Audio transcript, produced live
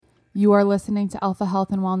You are listening to Alpha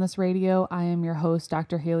Health and Wellness Radio. I am your host,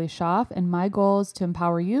 Dr. Haley Schaff, and my goal is to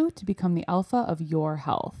empower you to become the alpha of your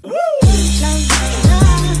health.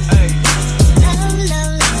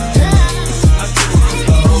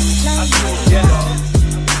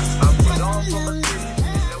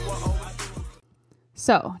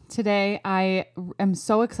 So today I am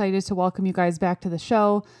so excited to welcome you guys back to the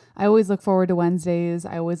show. I always look forward to Wednesdays.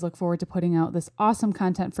 I always look forward to putting out this awesome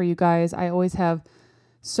content for you guys. I always have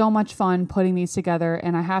so much fun putting these together.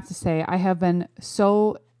 And I have to say, I have been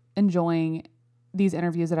so enjoying these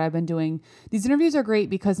interviews that I've been doing. These interviews are great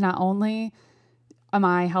because not only am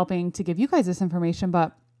I helping to give you guys this information,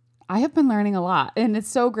 but I have been learning a lot. And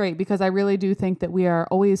it's so great because I really do think that we are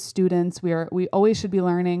always students. We always should be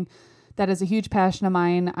learning. That is a huge passion of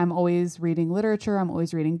mine. I'm always reading literature. I'm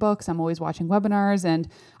always reading books. I'm always watching webinars. And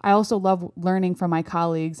I also love learning from my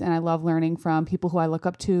colleagues. And I love learning from people who I look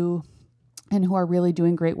up to and who are really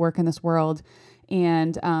doing great work in this world.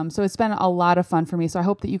 And so it's been a lot of fun for me. So I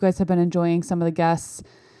hope that you guys have been enjoying some of the guests.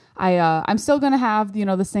 I'm still going to have,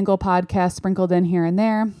 the single podcast sprinkled in here and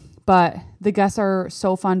there, but the guests are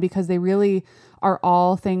so fun because they really are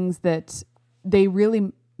all things that they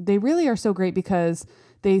really are so great because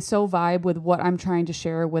they so vibe with what I'm trying to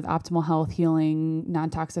share with optimal health, healing,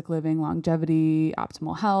 non-toxic living, longevity,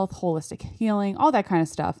 optimal health, holistic healing, all that kind of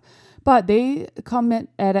stuff. But they come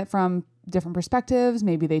at it from different perspectives.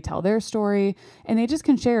 Maybe they tell their story and they just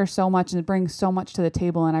can share so much and it brings so much to the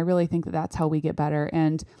table. And I really think that that's how we get better.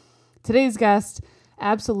 And today's guest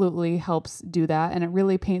absolutely helps do that. And it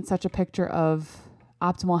really paints such a picture of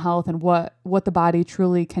optimal health and what the body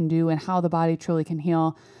truly can do and how the body truly can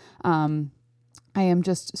heal. I am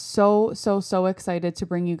just so excited to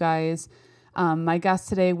bring you guys my guest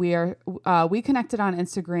today. We connected on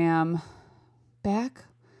Instagram back.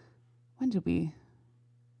 When did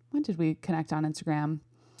we connect on Instagram?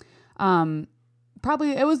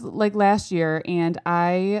 Probably it was like last year, and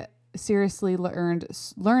I seriously learned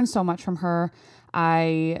so much from her.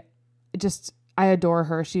 I adore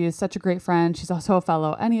her. She is such a great friend. She's also a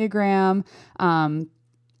fellow Enneagram.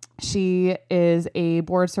 She is a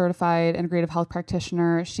board certified integrative health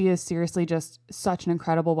practitioner. She is seriously just such an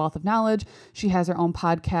incredible wealth of knowledge. She has her own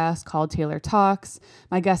podcast called Taylor Talks.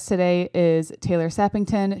 My guest today is Taylor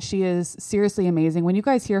Sappington. She is seriously amazing. When you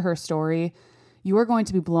guys hear her story, you are going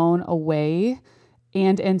to be blown away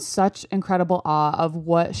and in such incredible awe of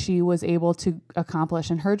what she was able to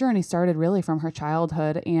accomplish. And her journey started really from her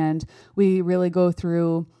childhood. And we really go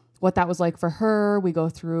through what that was like for her. We go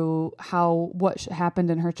through what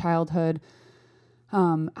happened in her childhood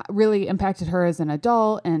really impacted her as an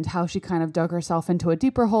adult and how she kind of dug herself into a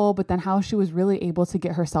deeper hole, but then how she was really able to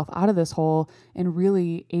get herself out of this hole and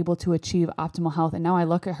really able to achieve optimal health. And now I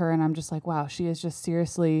look at her and I'm just like, wow, she is just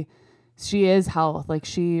seriously, she is health. Like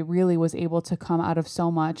she really was able to come out of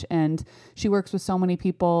so much, and she works with so many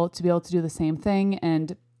people to be able to do the same thing.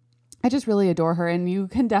 And I just really adore her. And you'll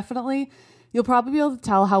probably be able to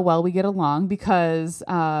tell how well we get along because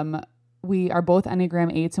we are both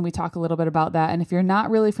Enneagram 8s, and we talk a little bit about that. And if you're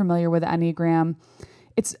not really familiar with the Enneagram,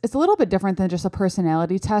 it's a little bit different than just a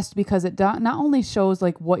personality test because it not only shows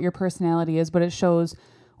like what your personality is, but it shows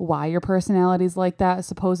why your personality is like that.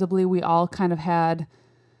 Supposedly, we all kind of had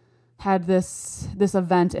this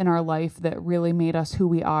event in our life that really made us who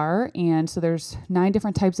we are. And so there's 9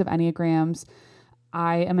 different types of Enneagrams.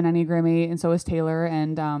 I am an Enneagram 8, and so is Taylor.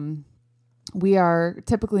 And we are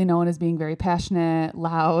typically known as being very passionate,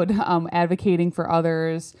 loud, advocating for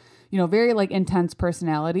others, very like intense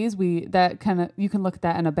personalities. You can look at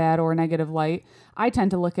that in a bad or negative light. I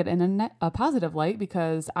tend to look at it in a positive light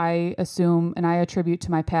because I assume and I attribute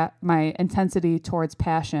to my intensity towards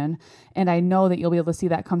passion. And I know that you'll be able to see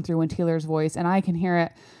that come through in Taylor's voice. And I can hear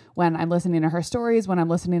it when I'm listening to her stories, when I'm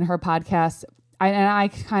listening to her podcasts. I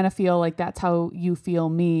kind of feel like that's how you feel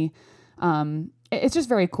me. It's just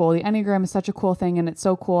very cool. The Enneagram is such a cool thing, and it's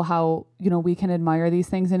so cool how, we can admire these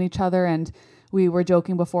things in each other. And we were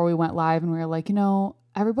joking before we went live, and we were like,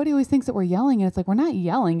 everybody always thinks that we're yelling, and it's like, we're not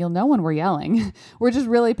yelling. You'll know when we're yelling. We're just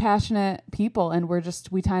really passionate people, and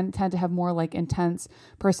we tend to have more like intense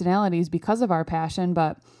personalities because of our passion.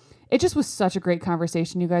 But it just was such a great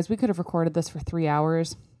conversation, you guys. We could have recorded this for 3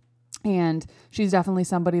 hours. And she's definitely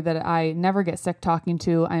somebody that I never get sick talking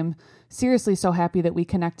to. I'm seriously so happy that we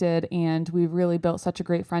connected, and we've really built such a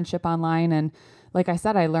great friendship online. And like I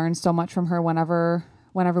said, I learned so much from her whenever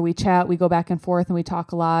we chat. We go back and forth and we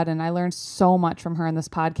talk a lot, and I learned so much from her in this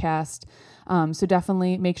podcast. So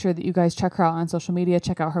definitely make sure that you guys check her out on social media,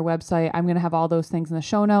 check out her website. I'm going to have all those things in the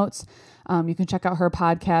show notes. You can check out her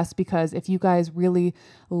podcast, because if you guys really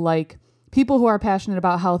like people who are passionate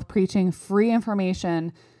about health, preaching free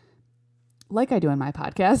information, like I do in my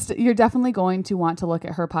podcast, you're definitely going to want to look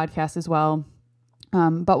at her podcast as well.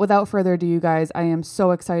 But without further ado, you guys, I am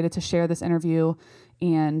so excited to share this interview,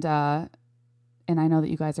 and I know that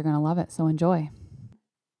you guys are going to love it. So enjoy.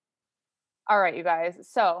 All right, you guys.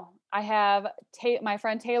 So I have my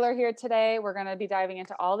friend Taylor here today. We're going to be diving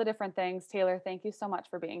into all the different things. Taylor, thank you so much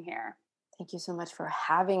for being here. Thank you so much for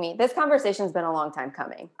having me. This conversation's been a long time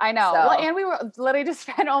coming. I know. So. Well, and we were literally just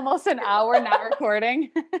spent almost an hour not recording.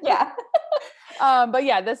 Yeah. But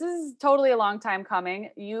yeah, this is totally a long time coming.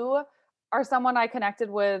 You are someone I connected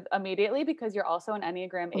with immediately because you're also an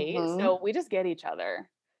Enneagram 8. Mm-hmm. So we just get each other.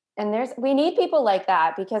 And we need people like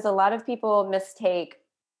that, because a lot of people mistake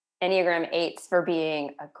Enneagram 8s for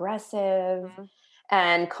being aggressive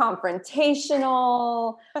and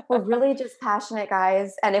confrontational. We're really just passionate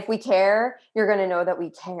guys. And if we care, you're going to know that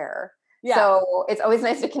we care. Yeah. So it's always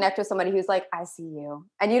nice to connect with somebody who's like, I see you.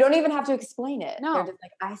 And you don't even have to explain it. No. They're just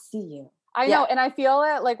like, I see you. I know. And I feel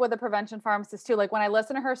it like with the prevention pharmacist too. Like when I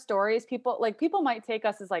listen to her stories, people might take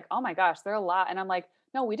us as like, oh my gosh, they're a lot. And I'm like,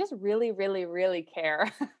 no, we just really, really, really care.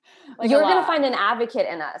 Like you're going to find an advocate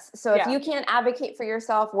in us. So if you can't advocate for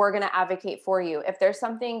yourself, we're going to advocate for you. If there's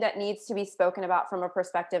something that needs to be spoken about from a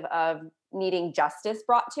perspective of needing justice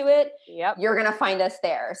brought to it, you're going to find us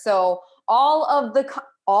there. So all of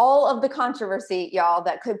the controversy, y'all,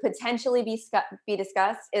 that could potentially be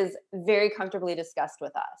discussed is very comfortably discussed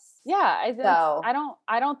with us. Yeah.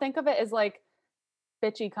 I don't think of it as like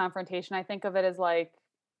bitchy confrontation. I think of it as like,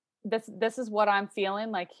 this is what I'm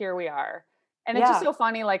feeling, like, here we are. And it's just so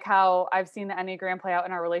funny, like how I've seen the Enneagram play out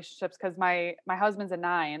in our relationships. Cause my husband's a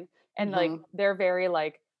 9 and like, they're very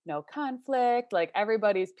like, no conflict, like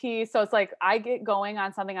everybody's peace. So it's like, I get going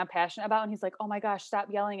on something I'm passionate about. And he's like, oh my gosh, stop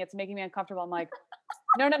yelling. It's making me uncomfortable. I'm like,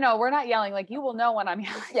 no, we're not yelling. Like you will know when I'm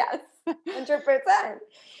yelling. Yes. 100%.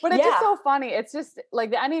 But it's just so funny. It's just like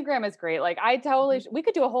the Enneagram is great. Like I totally, we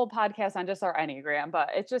could do a whole podcast on just our Enneagram, but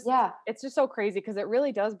it's just so crazy because it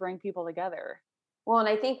really does bring people together. Well, and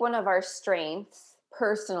I think one of our strengths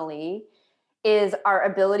personally is our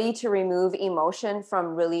ability to remove emotion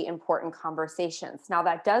from really important conversations. Now,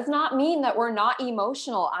 that does not mean that we're not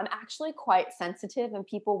emotional. I'm actually quite sensitive, and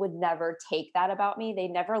people would never take that about me. They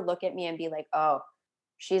never look at me and be like, oh,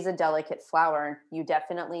 she's a delicate flower. You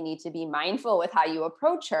definitely need to be mindful with how you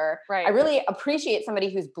approach her. Right. I really appreciate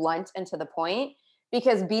somebody who's blunt and to the point,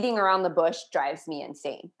 because beating around the bush drives me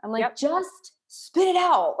insane. I'm like, just spit it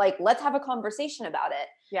out. Like, let's have a conversation about it.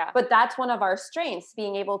 Yeah. But that's one of our strengths,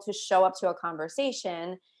 being able to show up to a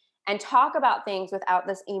conversation and talk about things without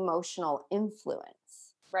this emotional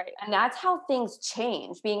influence. Right. And that's how things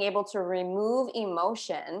change, being able to remove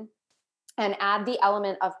emotion and add the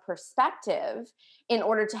element of perspective in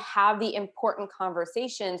order to have the important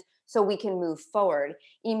conversations so we can move forward.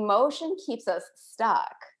 Emotion keeps us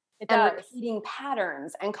stuck and repeating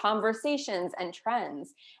patterns and conversations and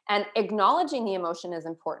trends. And acknowledging the emotion is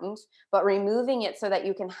important, but removing it so that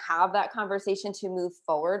you can have that conversation to move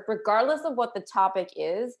forward, regardless of what the topic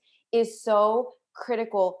is so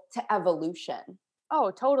critical to evolution.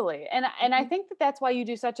 Oh, totally. And I think that's why you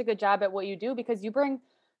do such a good job at what you do, because you bring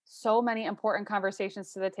so many important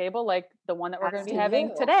conversations to the table, like the one that we're going to be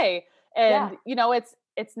having today. And, you know, it's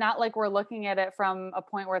not like we're looking at it from a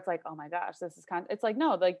point where it's like, oh my gosh, this is it's like,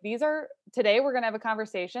 no, like today we're going to have a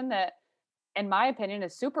conversation that, in my opinion,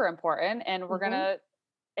 is super important. And we're going to,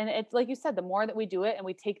 and it's like you said, the more that we do it and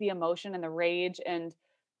we take the emotion and the rage and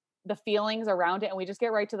the feelings around it, and we just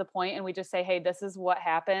get right to the point and we just say, hey, this is what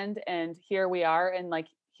happened. And here we are. And like,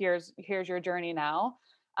 here's your journey now.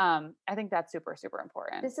 I think that's super, super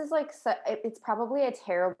important. This is like, it's probably a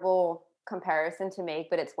terrible comparison to make,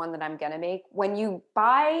 but it's one that I'm going to make. When you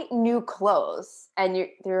buy new clothes and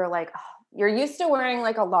you're like, oh, you're used to wearing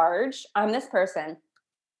like a large. I'm this person.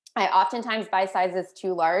 I oftentimes buy sizes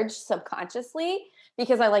too large subconsciously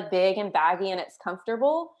because I like big and baggy and it's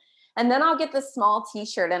comfortable. And then I'll get the small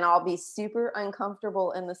t-shirt and I'll be super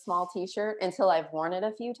uncomfortable in the small t-shirt until I've worn it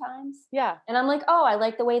a few times. Yeah. And I'm like, oh, I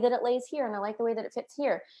like the way that it lays here and I like the way that it fits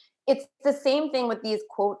here. It's the same thing with these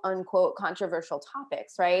quote unquote controversial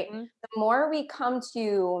topics, right? Mm-hmm. The more we come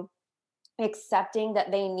to accepting that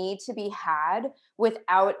they need to be had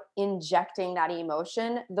without injecting that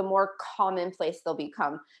emotion, the more commonplace they'll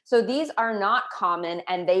become. So these are not common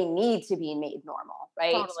and they need to be made normal,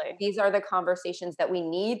 right? Totally. These are the conversations that we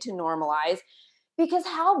need to normalize, because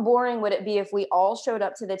how boring would it be if we all showed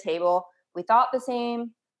up to the table, we thought the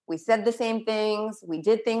same, we said the same things, we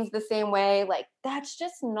did things the same way. Like, that's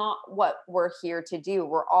just not what we're here to do.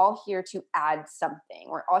 We're all here to add something.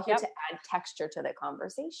 We're all here to add texture to the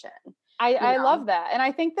conversation. I love that. And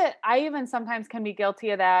I think that I even sometimes can be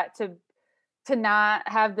guilty of that, to to not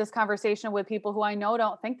have this conversation with people who I know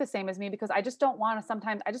don't think the same as me, because I just don't want to,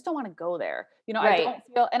 sometimes I just don't want to go there. You know, I Right. don't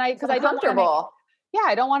feel, and It's because I don't want to make, uncomfortable. yeah,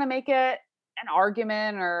 I don't want to make it an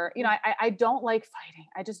argument, or, you know, I don't like fighting.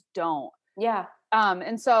 I just don't. Yeah.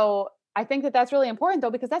 And so I think that that's really important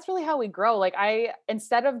though, because that's really how we grow. Like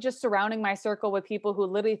instead of just surrounding my circle with people who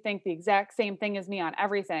literally think the exact same thing as me on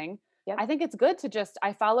everything, Yep. I think it's good to just,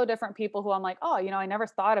 I follow different people who I'm like, oh, you know, I never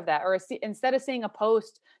thought of that. Or instead of seeing a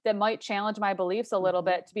post that might challenge my beliefs a little Mhm.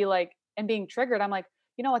 bit, to be like, and being triggered, I'm like,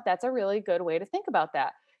 you know what, that's a really good way to think about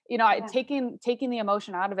that. You know, Yeah. taking the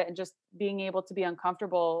emotion out of it and just being able to be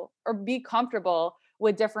uncomfortable or be comfortable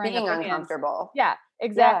with differing Being opinions. uncomfortable. Yeah, Yeah.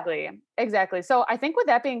 exactly. Exactly. So I think with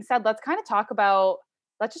that being said, let's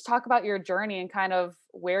just talk about your journey and kind of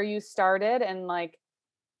where you started, and like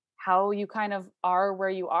how you kind of are where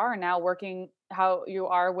you are now, working, how you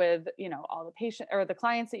are with, you know, all the patient or the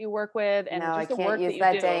clients that you work with, and No, I just the can't work that use you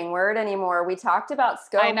that do. dang word anymore. We talked about I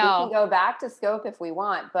scope. We can know. go back to scope if we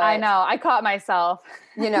want, I but know. I caught myself.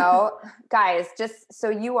 you know, guys, just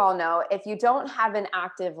so you all know, if you don't have an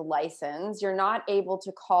active license, you're not able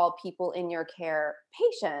to call people in your care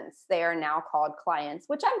patients. They are now called clients,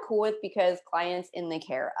 which I'm cool with because clients in the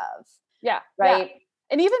care of, Yeah. Yeah. right?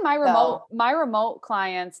 And even So, my remote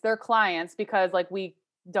clients, they're clients because like we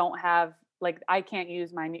don't have, like I can't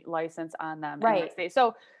use my license on them in my right. state.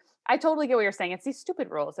 So I totally get what you're saying. It's these stupid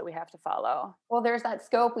rules that we have to follow. Well, there's that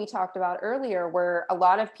scope we talked about earlier where a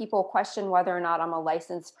lot of people question whether or not I'm a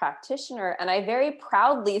licensed practitioner. And I very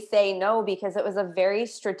proudly say no, because it was a very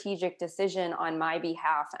strategic decision on my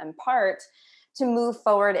behalf and part to move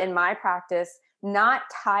forward in my practice, not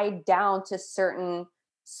tied down to certain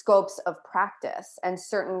scopes of practice and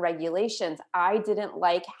certain regulations. I didn't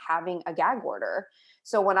like having a gag order.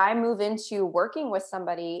 So when I move into working with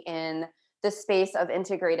somebody in the space of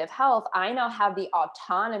integrative health, I now have the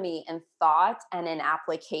autonomy in thought and in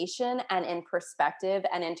application and in perspective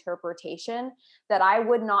and interpretation that I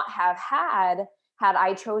would not have had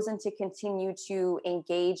I chosen to continue to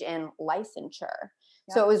engage in licensure.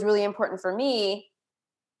 So Yep. it was really important for me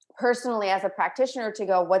personally as a practitioner to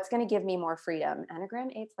go, what's going to give me more freedom?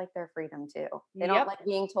 Enneagram 8s like their freedom too. They don't Yep. like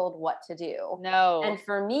being told what to do. And No.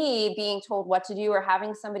 for me, being told what to do or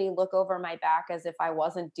having somebody look over my back as if I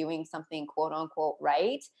wasn't doing something quote unquote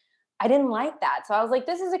right, I didn't like that. So I was like,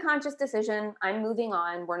 this is a conscious decision. I'm moving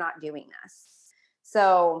on. We're not doing this.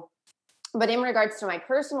 So, but in regards to my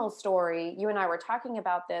personal story, you and I were talking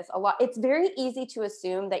about this a lot. It's very easy to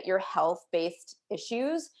assume that your health based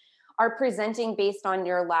issues are presenting based on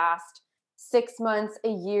your last 6 months, a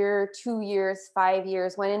year, 2 years, 5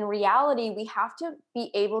 years, when in reality, we have to be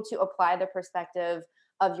able to apply the perspective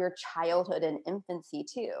of your childhood and infancy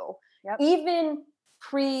too. Yep. Even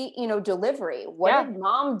pre, delivery. What Yeah. did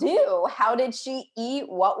mom do? How did she eat?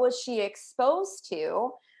 What was she exposed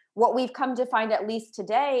to? What we've come to find, at least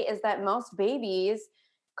today, is that most babies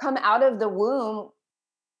come out of the womb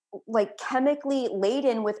like chemically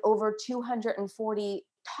laden with over 240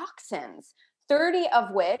 toxins, 30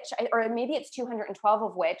 of which, or maybe it's 212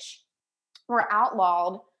 of which, were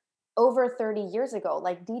outlawed over 30 years ago.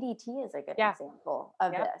 Like DDT is a good Yeah. example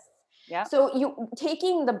of Yep. this. Yep. So you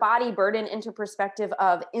taking the body burden into perspective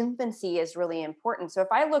of infancy is really important. So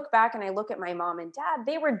if I look back and I look at my mom and dad,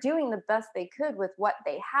 they were doing the best they could with what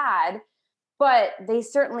they had, but they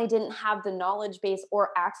certainly didn't have the knowledge base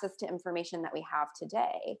or access to information that we have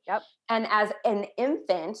today. Yep. And as an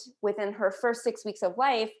infant, within her first 6 weeks of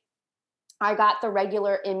life, I got the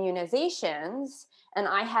regular immunizations and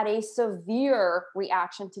I had a severe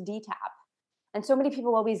reaction to DTaP. And so many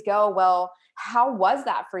people always go, well, how was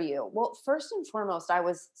that for you? Well, first and foremost, I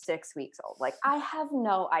was 6 weeks old. Like, I have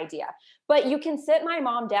no idea. But you can sit my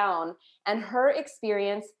mom down and her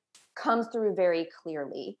experience comes through very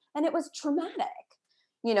clearly. And it was traumatic.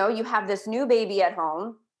 You have this new baby at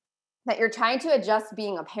home that you're trying to adjust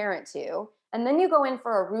being a parent to. And then you go in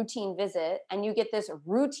for a routine visit and you get this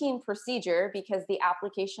routine procedure because the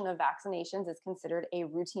application of vaccinations is considered a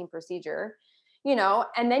routine procedure,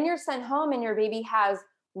 and then you're sent home and your baby has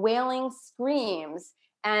wailing screams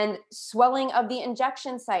and swelling of the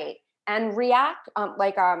injection site and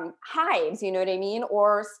hives, you know what I mean?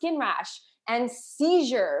 Or skin rash and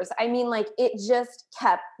seizures. I mean, like it just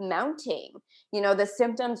kept mounting, the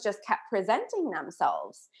symptoms just kept presenting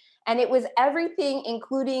themselves. And it was everything,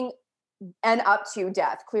 including and up to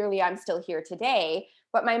death. Clearly, I'm still here today.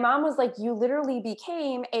 But my mom was like, you literally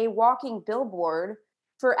became a walking billboard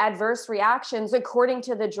for adverse reactions according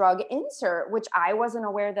to the drug insert, which I wasn't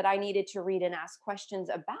aware that I needed to read and ask questions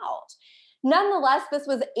about. Nonetheless, this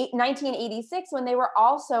was 1986 when they were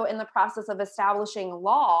also in the process of establishing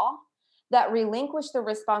law that relinquish the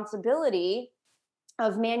responsibility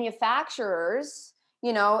of manufacturers,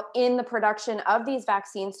 you know, in the production of these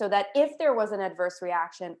vaccines, so that if there was an adverse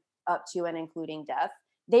reaction up to and including death,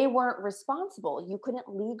 they weren't responsible. You couldn't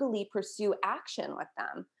legally pursue action with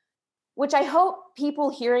them, which I hope people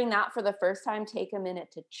hearing that for the first time take a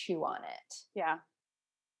minute to chew on it. Yeah.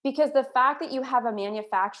 Because the fact that you have a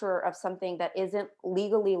manufacturer of something that isn't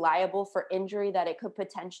legally liable for injury that it could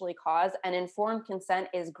potentially cause, and informed consent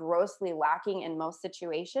is grossly lacking in most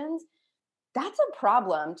situations, that's a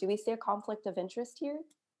problem. Do we see a conflict of interest here?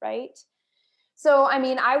 Right? So, I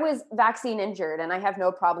mean, I was vaccine injured, and I have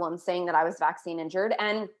no problem saying that I was vaccine injured.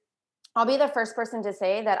 And I'll be the first person to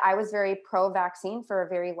say that I was very pro-vaccine for a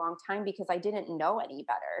very long time because I didn't know any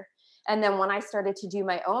better. And then when I started to do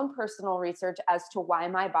my own personal research as to why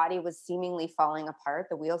my body was seemingly falling apart,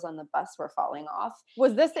 the wheels on the bus were falling off.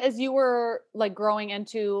 Was this as you were like growing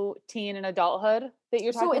into teen and adulthood that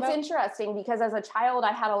you're talking So about? it's interesting because as a child,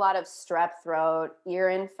 I had a lot of strep throat, ear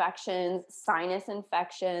infections, sinus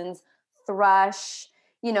infections, thrush,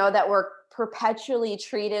 you know, that were perpetually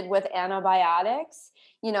treated with antibiotics.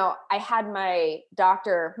 You know, I had my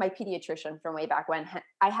doctor, my pediatrician from way back when,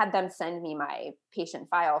 I had them send me my patient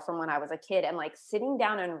file from when I was a kid, and like sitting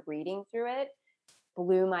down and reading through it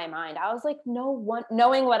blew my mind. I was like,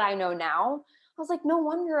 knowing what I know now, I was like, no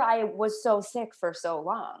wonder I was so sick for so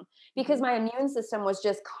long, because my immune system was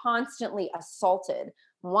just constantly assaulted,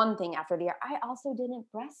 one thing after the other. I also didn't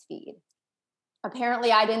breastfeed.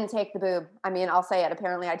 Apparently I didn't take the boob. I mean, I'll say it.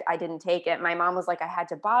 Apparently I didn't take it. My mom was like, I had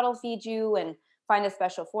to bottle feed you and find a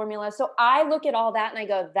special formula. So I look at all that and I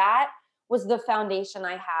go, that was the foundation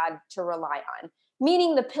I had to rely on,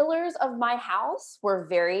 meaning the pillars of my house were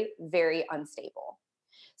very, very unstable.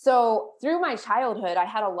 So through my childhood, I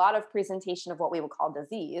had a lot of presentation of what we would call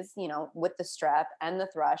disease, you know, with the strep and the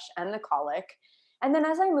thrush and the colic. And then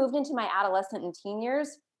as I moved into my adolescent and teen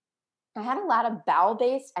years, I had a lot of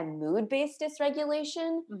bowel-based and mood-based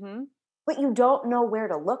dysregulation, but you don't know where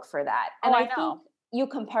to look for that. And I think you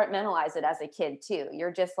compartmentalize it as a kid too.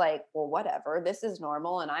 You're just like, well, whatever, this is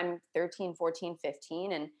normal. And I'm 13, 14,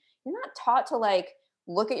 15. And you're not taught to like,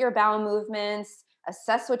 look at your bowel movements,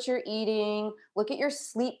 assess what you're eating, look at your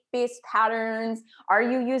sleep-based patterns. Are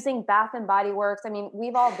you using Bath and Body Works? I mean,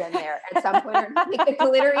 we've all been there at some point. Like the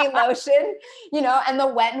glittery lotion, you know, and the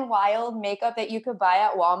Wet n Wild makeup that you could buy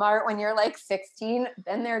at Walmart when you're like 16.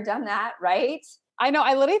 Been there, done that, right? I know.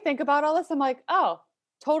 I literally think about all this. I'm like, oh,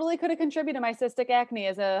 totally could have contributed to my cystic acne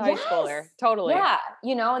as a high schooler. Totally. Yeah.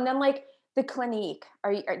 You know, and then like the Clinique.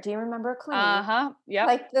 Do you remember Clinique? Yep.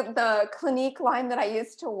 Like the Clinique line that I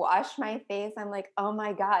used to wash my face. I'm like, oh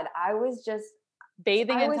my God, I was just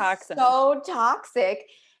bathing in toxins. So toxic.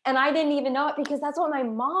 And I didn't even know it because that's what my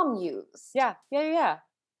mom used. Yeah.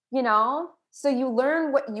 You know? So you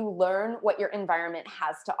learn what your environment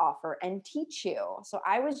has to offer and teach you. So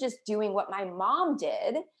I was just doing what my mom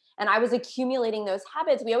did, and I was accumulating those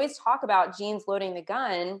habits. We always talk about genes loading the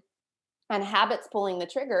gun and habits pulling the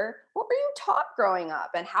trigger. What were you taught growing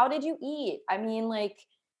up, and how did you eat? I mean, like,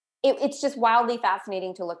 it's just wildly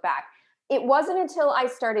fascinating to look back. It wasn't until I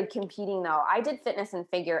started competing, though. I did fitness and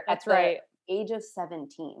figure at the age of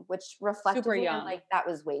 17, which reflectively, I'm like, that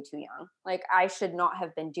was way too young. Like, I should not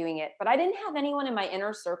have been doing it. But I didn't have anyone in my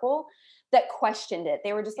inner circle that questioned it.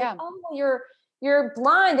 They were just like, oh, you're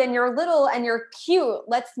blonde and you're little and you're cute.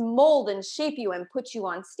 Let's mold and shape you and put you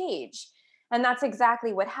on stage. And that's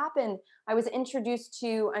exactly what happened. I was introduced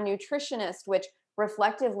to a nutritionist, which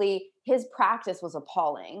reflectively, his practice was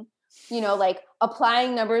appalling. You know, like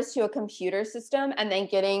applying numbers to a computer system and then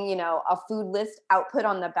getting, you know, a food list output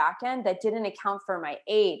on the back end that didn't account for my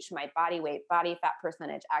age, my body weight, body fat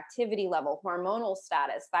percentage, activity level, hormonal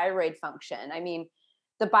status, thyroid function. I mean,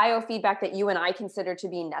 the biofeedback that you and I consider to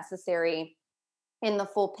be necessary in the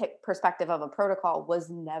full perspective of a protocol was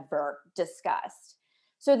never discussed.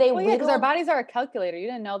 So because our bodies are a calculator. You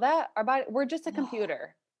didn't know that? We're just a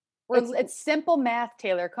computer. It's simple math,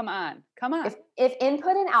 Taylor. Come on. If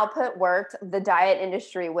input and output worked, the diet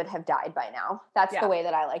industry would have died by now. That's the way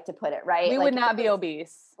that I like to put it, right? We would not be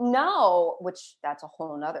obese. No, which that's a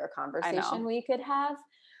whole nother conversation we could have.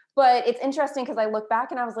 But it's interesting because I look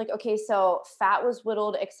back and I was like, okay, so fat was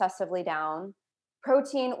whittled excessively down.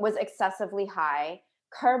 Protein was excessively high.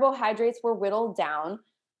 Carbohydrates were whittled down.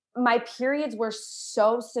 My periods were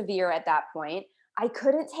so severe at that point. I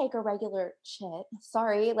couldn't take a regular shit.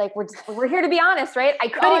 Sorry. Like we're here to be honest, right? I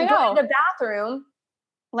couldn't go to the bathroom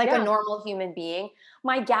like a normal human being.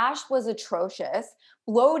 My gash was atrocious.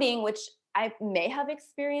 Bloating, which I may have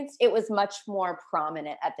experienced, it was much more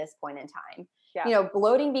prominent at this point in time. Yeah. You know,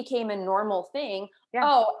 bloating became a normal thing. Yeah.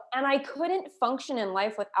 Oh, and I couldn't function in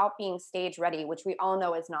life without being stage ready, which we all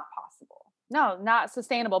know is not possible. No, not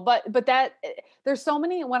sustainable. But that there's so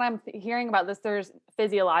many, when I'm hearing about this, there's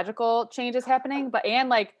physiological changes happening, but and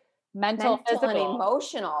like mental, Mental and physical.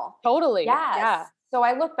 emotional. Totally. Yes. Yeah. So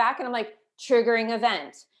I look back and I'm like, triggering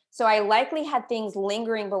event. So I likely had things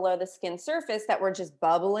lingering below the skin surface that were just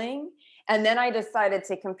bubbling. And then I decided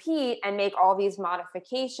to compete and make all these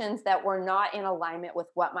modifications that were not in alignment with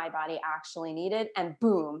what my body actually needed. And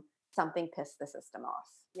boom, something pissed the system off.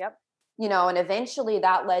 Yep. You know, and eventually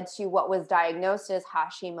that led to what was diagnosed as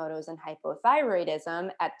Hashimoto's and hypothyroidism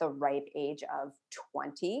at the ripe age of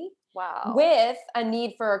 20. Wow. With a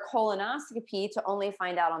need for a colonoscopy, to only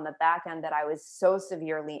find out on the back end that I was so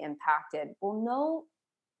severely impacted. Well,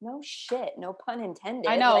 no shit, no pun intended.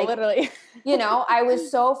 I know, like, literally. you know, I was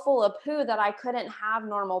so full of poo that I couldn't have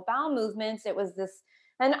normal bowel movements. It was this,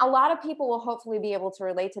 and a lot of people will hopefully be able to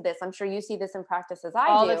relate to this. I'm sure you see this in practice as I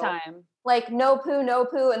All do. the time. Like no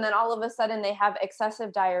poo, and then all of a sudden they have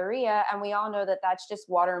excessive diarrhea, and we all know that that's just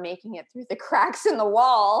water making it through the cracks in the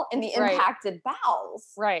wall in the Right. impacted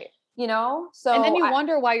bowels. Right. You know, so And then you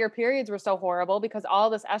wonder why your periods were so horrible, because all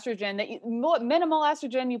this estrogen that minimal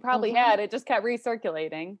estrogen you probably had, it just kept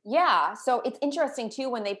recirculating. Yeah. So it's interesting too,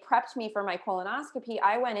 when they prepped me for my colonoscopy,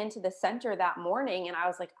 I went into the center that morning and I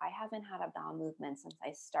was like, I haven't had a bowel movement since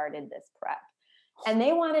I started this prep. And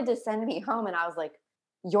they wanted to send me home. And I was like,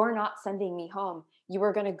 you're not sending me home. You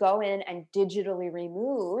were going to go in and digitally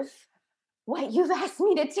remove what you've asked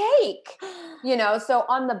me to take. You know, so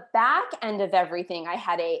on the back end of everything, I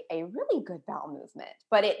had a really good bowel movement,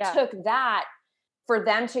 but it took that for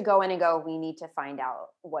them to go in and go, we need to find out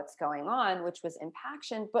what's going on, which was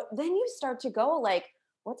impaction. But then you start to go like,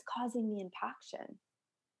 what's causing the impaction?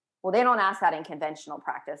 Well, they don't ask that in conventional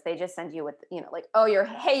practice. They just send you with, you know, like, oh,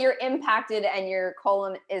 you're impacted and your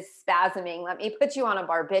colon is spasming. Let me put you on a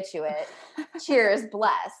barbiturate. Cheers,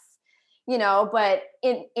 bless. You know, but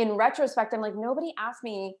in retrospect, I'm like, nobody asked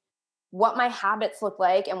me what my habits look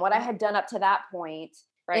like and what I had done up to that point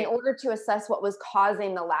in order to assess what was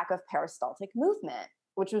causing the lack of peristaltic movement,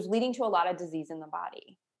 which was leading to a lot of disease in the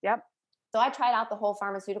body. Yep. So I tried out the whole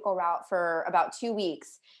pharmaceutical route for about 2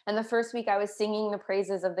 weeks. And the first week I was singing the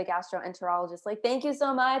praises of the gastroenterologist, like, thank you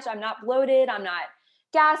so much. I'm not bloated. I'm not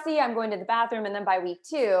gassy. I'm going to the bathroom. And then by week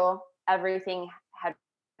 2, everything had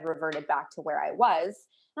reverted back to where I was.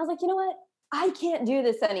 And I was like, you know what? I can't do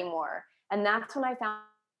this anymore. And that's when I found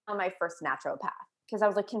my first naturopath, because I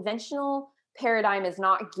was like, conventional paradigm is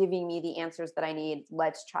not giving me the answers that I need.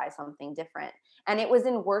 Let's try something different. And it was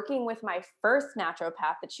in working with my first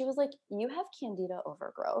naturopath that she was like, you have candida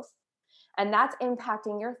overgrowth, and that's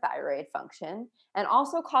impacting your thyroid function and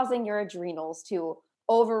also causing your adrenals to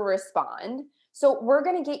over respond. So we're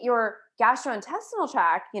going to get your gastrointestinal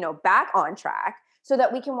tract, you know, back on track so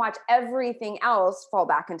that we can watch everything else fall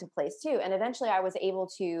back into place too. And eventually I was able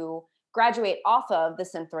to graduate off of the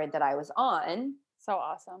Synthroid that I was on. So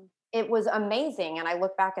awesome. It was amazing. And I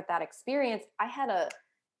look back at that experience. I had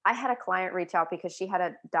a client reach out because she had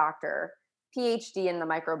a doctor, PhD in the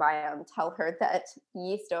microbiome, tell her that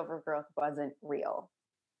yeast overgrowth wasn't real.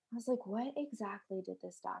 I was like, what exactly did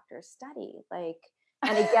this doctor study? Like,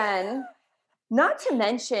 and again, not to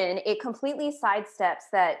mention, it completely sidesteps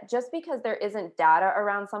that just because there isn't data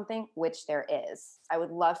around something, which there is. I would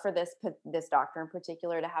love for this doctor in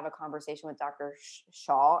particular to have a conversation with Dr.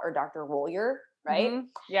 Shaw or Dr. Wooyer, right? Mm-hmm.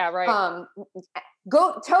 Yeah, right.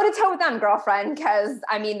 Go toe to toe with them, girlfriend, because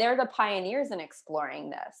I mean, they're the pioneers in exploring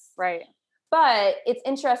this. Right. But it's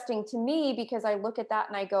interesting to me because I look at that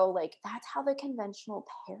and I go, like, that's how the conventional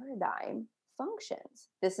paradigm functions.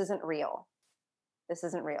 This isn't real. This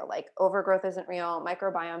isn't real. Like, overgrowth isn't real.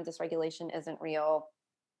 Microbiome dysregulation isn't real.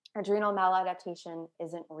 Adrenal maladaptation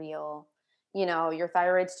isn't real. You know, your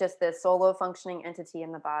thyroid's just this solo functioning entity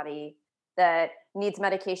in the body that needs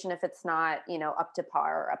medication if it's not, you know, up to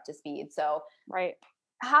par or up to speed. So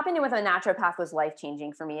happening with a naturopath was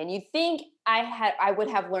life-changing for me. And you'd think I would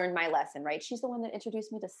have learned my lesson, right? She's the one that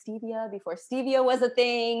introduced me to stevia before stevia was a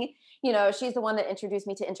thing. You know, she's the one that introduced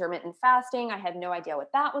me to intermittent fasting. I had no idea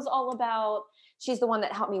what that was all about. She's the one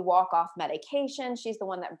that helped me walk off medication. She's the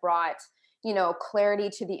one that brought, you know, clarity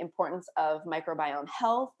to the importance of microbiome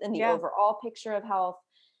health and the overall picture of health.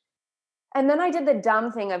 And then I did the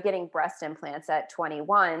dumb thing of getting breast implants at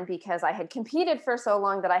 21 because I had competed for so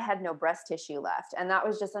long that I had no breast tissue left. And that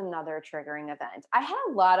was just another triggering event. I had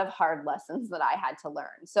a lot of hard lessons that I had to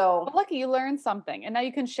learn. So, But lucky you learned something and now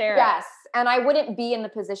you can share it. yes. And I wouldn't be in the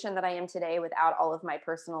position that I am today without all of my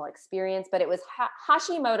personal experience. But it was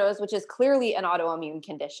Hashimoto's, which is clearly an autoimmune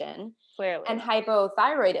condition, Clearly. and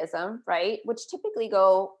hypothyroidism, right? Which typically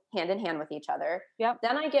go hand in hand with each other. Yep.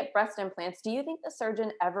 Then I get breast implants. Do you think the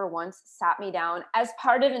surgeon ever once sat me down as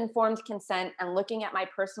part of informed consent and looking at my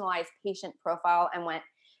personalized patient profile and went,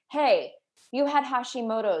 hey, you had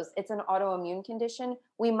Hashimoto's, it's an autoimmune condition.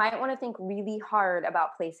 We might want to think really hard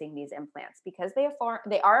about placing these implants because they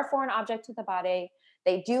are a foreign object to the body.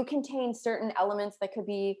 They do contain certain elements that could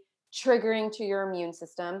be triggering to your immune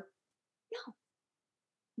system.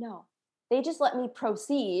 No. They just let me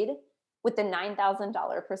proceed with the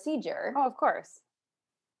 $9,000 procedure. Oh, of course.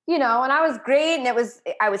 And I was great, and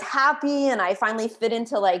I was happy, and I finally fit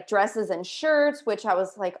into like dresses and shirts, which I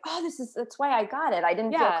was like, oh, that's why I got it. I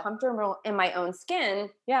didn't feel comfortable in my own skin.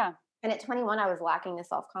 Yeah. And at 21, I was lacking the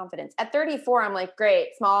self-confidence. At 34, I'm like, great,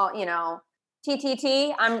 small,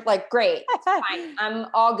 TTT. I'm like, great, it's fine. I'm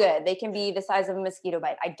all good. They can be the size of a mosquito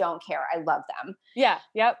bite. I don't care. I love them. Yeah.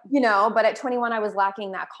 Yep. But at 21, I was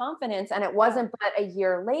lacking that confidence. And it wasn't but a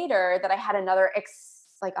year later that I had another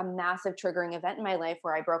like a massive triggering event in my life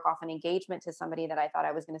where I broke off an engagement to somebody that I thought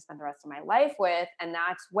I was going to spend the rest of my life with. And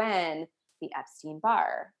that's when the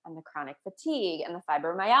Epstein-Barr and the chronic fatigue and the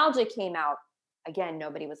fibromyalgia came out. Again,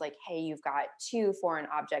 nobody was like, hey, you've got 2 foreign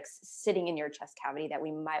objects sitting in your chest cavity that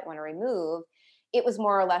we might want to remove. It was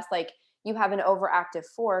more or less like you have an overactive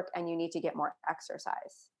fork and you need to get more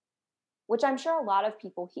exercise, which I'm sure a lot of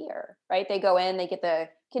people hear, right? They go in, they get the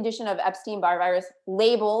condition of Epstein-Barr virus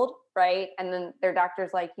labeled, right? And then their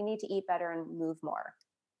doctor's like, you need to eat better and move more.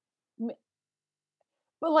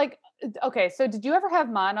 But like, okay, so did you ever have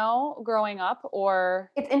mono growing up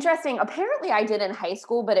or? It's interesting. Apparently I did in high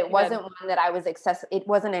school, but it wasn't one that I was it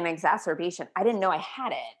wasn't an exacerbation. I didn't know I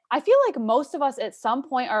had it. I feel like most of us at some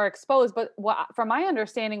point are exposed, but from my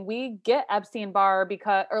understanding, we get Epstein-Barr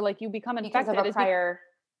you become infected. Because of a prior.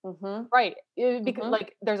 Right. Because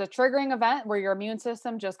like there's a triggering event where your immune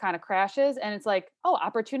system just kind of crashes and it's like, oh,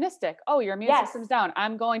 opportunistic. Oh, your immune system's down.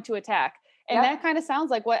 I'm going to attack. And that kind of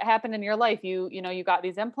sounds like what happened in your life. You got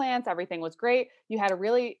these implants, everything was great. You had to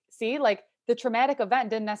really like the traumatic event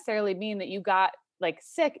didn't necessarily mean that you got like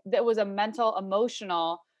sick. That was a mental,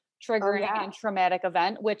 emotional triggering and traumatic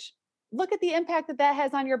event, which look at the impact that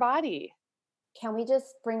has on your body. Can we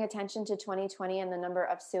just bring attention to 2020 and the number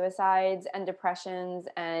of suicides and depressions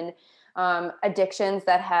and addictions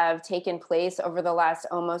that have taken place over the last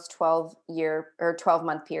almost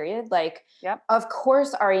 12-month period? Like, of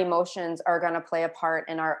course, our emotions are going to play a part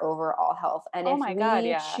in our overall health. And if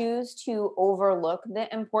we choose to overlook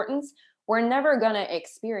the importance, we're never going to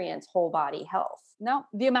experience whole body health. No,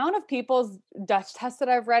 the amount of people's Dutch tests that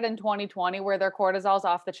I've read in 2020 where their cortisol's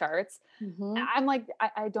off the charts, I'm like,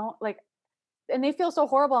 I don't like, and they feel so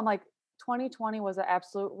horrible. I'm like, 2020 was an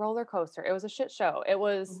absolute roller coaster. It was a shit show. It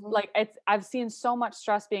was like, I've seen so much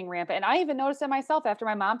stress being rampant. And I even noticed it myself after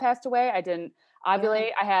my mom passed away. I didn't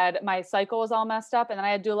ovulate. I had, my cycle was all messed up and then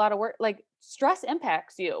I had to do a lot of work. Like stress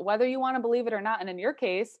impacts you, whether you want to believe it or not. And in your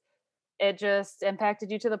case, it just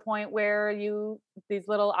impacted you to the point where these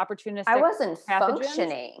little opportunistic I wasn't pathogens,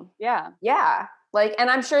 functioning. Yeah. Like, and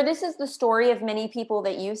I'm sure this is the story of many people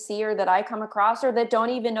that you see or that I come across or that don't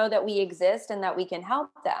even know that we exist and that we can help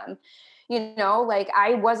them. Like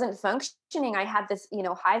I wasn't functioning. I had this,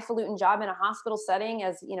 highfalutin job in a hospital setting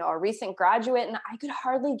as, a recent graduate, and I could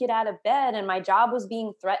hardly get out of bed. And my job was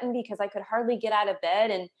being threatened because I could hardly get out of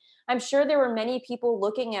bed. And I'm sure there were many people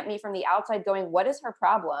looking at me from the outside going, what is her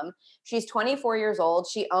problem? She's 24 years old.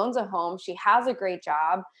 She owns a home. She has a great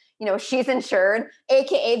job. She's insured,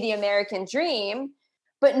 AKA the American dream.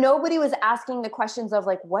 But nobody was asking the questions of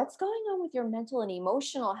like, what's going on with your mental and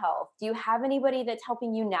emotional health? Do you have anybody that's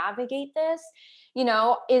helping you navigate this?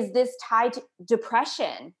 Is this tied to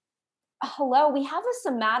depression? Hello, we have a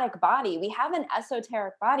somatic body. We have an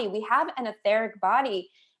esoteric body. We have an etheric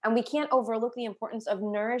body. And we can't overlook the importance of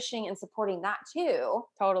nourishing and supporting that too.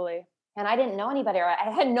 Totally. And I didn't know anybody, or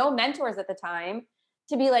I had no mentors at the time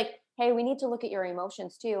to be like, hey, we need to look at your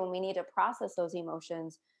emotions too. And we need to process those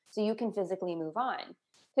emotions so you can physically move on.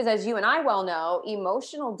 Because as you and I well know,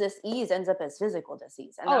 emotional dis-ease ends up as physical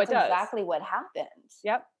dis-ease. And that's exactly what happened.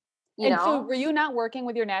 Yep. So were you not working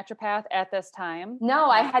with your naturopath at this time? No,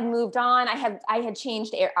 I had moved on. I had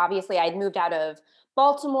changed. Obviously, I had moved out of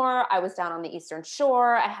Baltimore. I was down on the Eastern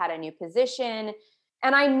Shore. I had a new position.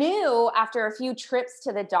 And I knew after a few trips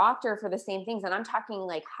to the doctor for the same things, and I'm talking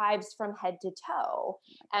like hives from head to toe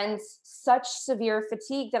and such severe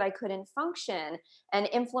fatigue that I couldn't function and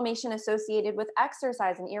inflammation associated with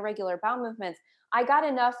exercise and irregular bowel movements. I got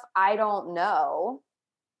enough, I don't know,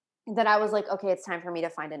 that I was like, okay, it's time for me to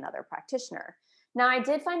find another practitioner. Now, I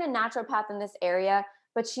did find a naturopath in this area,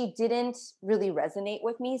 but she didn't really resonate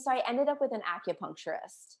with me. So I ended up with an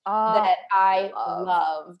acupuncturist that I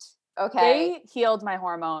loved. Okay. They healed my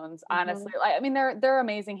hormones, honestly. I mean, they're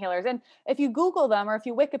amazing healers. And if you Google them or if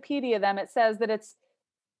you Wikipedia them, it says that it's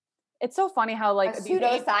so funny how like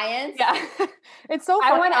pseudoscience. Yeah. It's so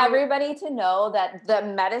funny. I want everybody to know that the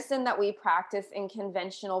medicine that we practice in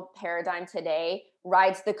conventional paradigm today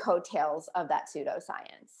rides the coattails of that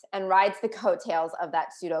pseudoscience and rides the coattails of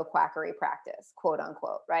that pseudo quackery practice, quote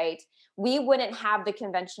unquote, right? We wouldn't have the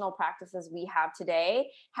conventional practices we have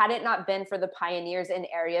today had it not been for the pioneers in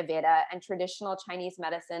Ayurveda and traditional Chinese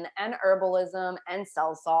medicine and herbalism and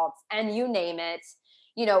cell salts and you name it,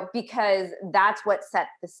 you know, because that's what set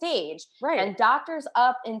the stage. Right. And doctors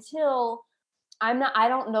up until I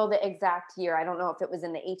don't know the exact year. I don't know if it was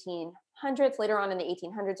in the 1800s, later on in the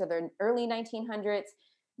 1800s or the early 1900s.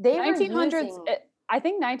 They 1900s. I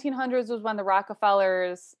think 1900s was when the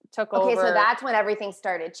Rockefellers took over. Okay, so that's when everything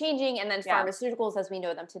started changing. And then pharmaceuticals, as we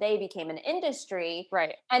know them today, became an industry.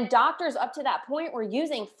 Right. And doctors up to that point were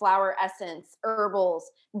using flower essence, herbals,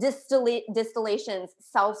 distillations,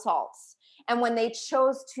 cell salts. And when they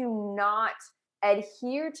chose to not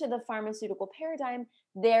adhere to the pharmaceutical paradigm,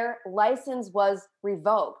 their license was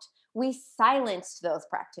revoked. We silenced those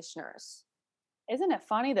practitioners. Isn't it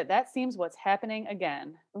funny that seems what's happening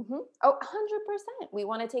again? Mm-hmm. Oh, 100%. We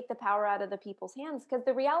want to take the power out of the people's hands because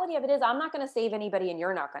the reality of it is I'm not going to save anybody and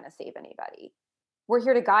you're not going to save anybody. We're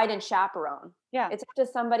here to guide and chaperone. Yeah. It's up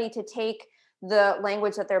to somebody to take the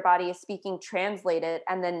language that their body is speaking, translate it,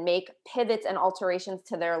 and then make pivots and alterations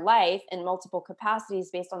to their life in multiple capacities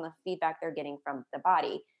based on the feedback they're getting from the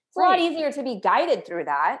body. It's a lot easier to be guided through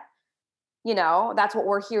that. You know, that's what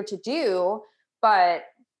we're here to do. But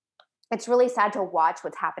it's really sad to watch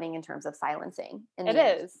what's happening in terms of silencing. It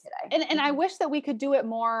is. Today. And I wish that we could do it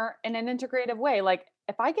more in an integrative way. Like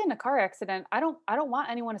if I get in a car accident, I don't want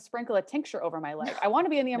anyone to sprinkle a tincture over my leg. I want to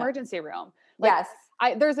be in the emergency room. Like,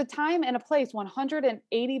 yes. There's a time and a place,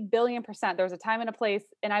 180 billion%. There's a time and a place.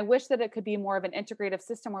 And I wish that it could be more of an integrative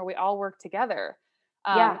system where we all work together.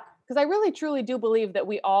 Because I really, truly do believe that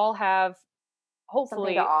we all have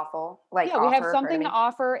hopefully something to offer. We have something to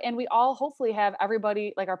offer, and we all hopefully have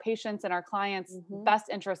everybody, like our patients and our clients' best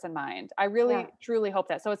interest in mind. I really, truly hope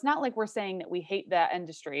that. So it's not like we're saying that we hate that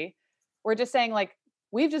industry. We're just saying like,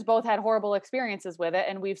 we've just both had horrible experiences with it,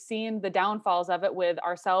 and we've seen the downfalls of it with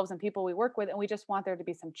ourselves and people we work with, and we just want there to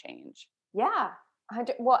be some change. Yeah.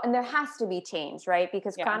 Well, and there has to be change, right?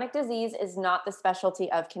 Because chronic disease is not the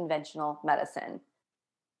specialty of conventional medicine.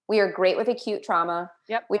 We are great with acute trauma.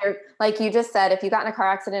 Yep. We are, like you just said, if you got in a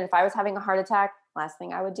car accident, if I was having a heart attack, last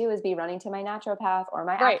thing I would do is be running to my naturopath or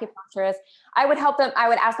my acupuncturist. I would help them. I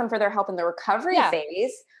would ask them for their help in the recovery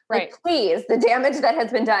phase. Like, please, the damage that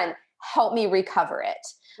has been done, help me recover it.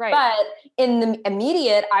 Right. But in the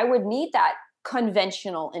immediate, I would need that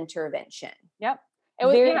conventional intervention. Yep. It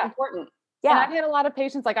was very important. Yeah. And I've had a lot of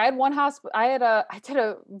patients, like I had one I did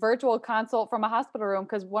a virtual consult from a hospital room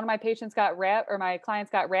because one of my patients my clients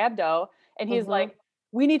got rhabdo, and he's like,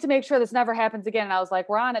 we need to make sure this never happens again. And I was like,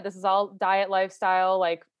 we're on it. This is all diet, lifestyle.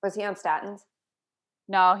 Like, was he on statins?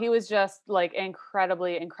 No, he was just like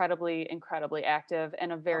incredibly active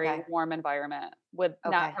in a very warm environment with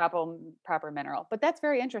not proper mineral. But that's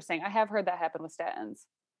very interesting. I have heard that happen with statins.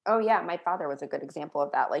 Oh yeah. My father was a good example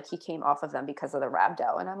of that. Like he came off of them because of the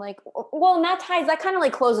rhabdo. And I'm like, well, and that kind of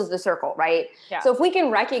like closes the circle, right? Yeah. So if we can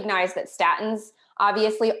recognize that statins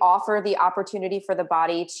obviously offer the opportunity for the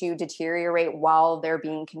body to deteriorate while they're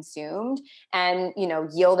being consumed and, you know,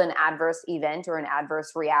 yield an adverse event or an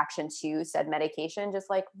adverse reaction to said medication, just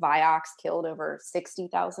like Vioxx killed over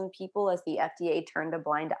 60,000 people as the FDA turned a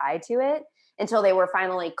blind eye to it until they were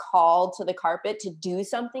finally called to the carpet to do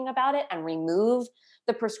something about it and remove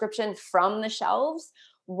the prescription from the shelves.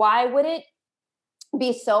 Why would it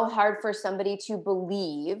be so hard for somebody to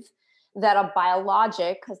believe that a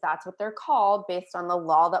biologic, because that's what they're called based on the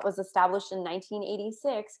law that was established in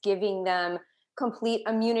 1986, giving them complete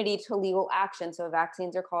immunity to legal action. So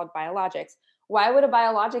vaccines are called biologics. Why would a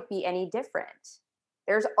biologic be any different?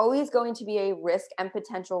 There's always going to be a risk and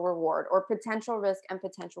potential reward, or potential risk and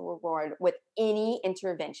potential reward with any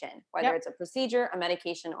intervention, whether it's a procedure, a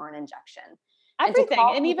medication, or an injection. Everything.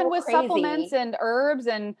 And even with supplements and herbs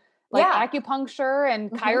and like acupuncture and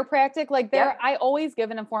chiropractic, like I always give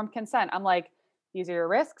an informed consent. I'm like, these are your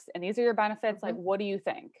risks and these are your benefits. Like, what do you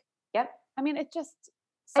think? Yep. I mean, it just,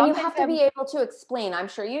 And you have to be able to explain. I'm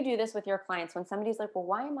sure you do this with your clients when somebody's like, well,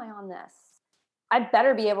 why am I on this? I'd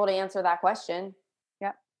better be able to answer that question.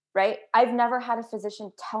 Yep. Right. I've never had a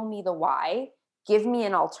physician tell me the why, give me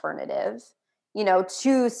an alternative,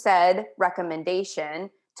 to said recommendation,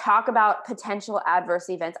 talk about potential adverse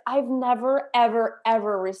events. I've never, ever,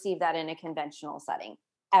 ever received that in a conventional setting,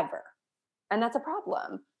 ever. And that's a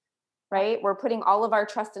problem, right? We're putting all of our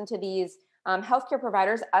trust into these healthcare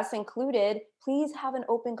providers, us included. Please have an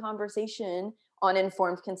open conversation on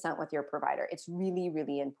informed consent with your provider. It's really,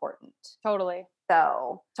 really important. Totally.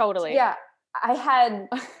 So totally. Yeah. I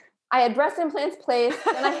had breast implants placed,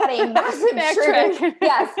 then I had a massive triggering.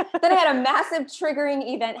 Yes. Then I had a massive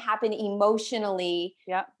triggering event happen emotionally.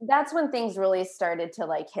 Yeah. That's when things really started to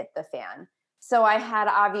like hit the fan. So I had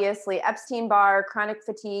obviously Epstein-Barr, chronic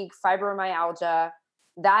fatigue, fibromyalgia.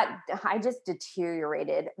 That I just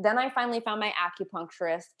deteriorated. Then I finally found my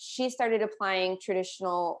acupuncturist. She started applying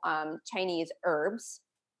traditional Chinese herbs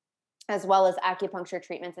as well as acupuncture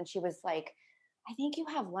treatments. And she was like, I think you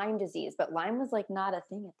have Lyme disease, but Lyme was like not a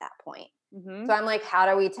thing at that point. Mm-hmm. So I'm like, how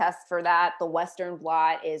do we test for that? The Western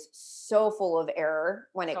blot is so full of error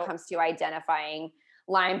when it comes to identifying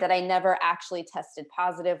Lyme that I never actually tested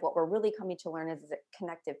positive. What we're really coming to learn is it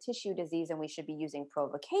connective tissue disease and we should be using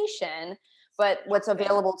provocation. But what's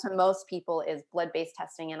available to most people is blood-based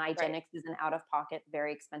testing, and IGeneX is an out-of-pocket,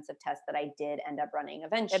 very expensive test that I did end up running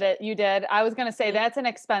eventually. You did. I was going to say that's an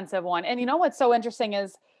expensive one. And you know what's so interesting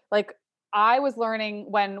is like, I was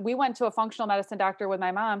learning when we went to a functional medicine doctor with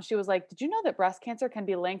my mom, she was like, did you know that breast cancer can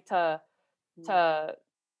be linked to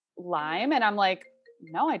Lyme? And I'm like,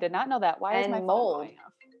 no, I did not know that. Why is my phone going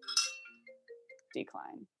off?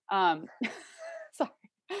 Decline. Sorry.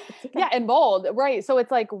 Yeah. And mold. Right. So it's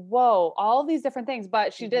like, whoa, all these different things.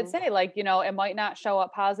 But she did say like, it might not show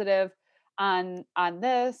up positive on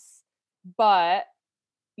this, but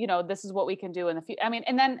this is what we can do in the future. I mean,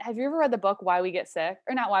 and then have you ever read the book, Why We Get Sick,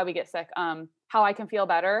 or not Why We Get Sick? How I Can Feel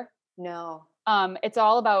Better. No. It's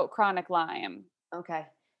all about chronic Lyme. Okay.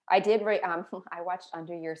 I did read, I watched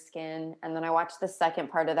Under Your Skin, and then I watched the second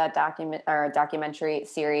part of that documentary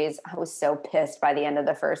series. I was so pissed by the end of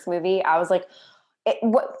the first movie. I was like,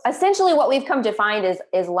 essentially what we've come to find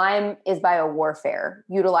is Lyme is biowarfare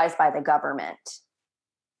utilized by the government.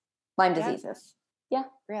 Lyme diseases. Yeah.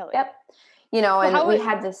 Really? Yep. And we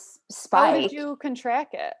had this spike. How did you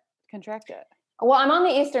contract it? Well, I'm on the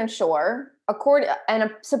Eastern Shore.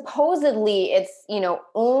 Supposedly it's,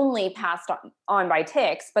 only passed on by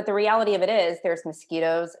ticks, but the reality of it is there's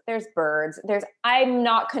mosquitoes, there's birds, I'm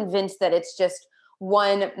not convinced that it's just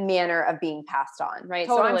one manner of being passed on, right?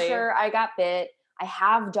 Totally. So I'm sure I got bit. I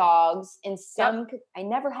have dogs, and I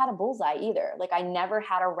never had a bullseye either. Like I never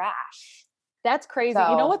had a rash. That's crazy.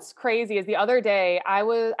 You know what's crazy is the other day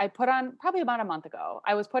I put on, probably about a month ago,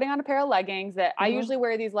 I was putting on a pair of leggings that I usually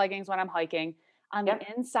wear these leggings when I'm hiking. On the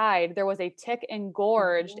inside, there was a tick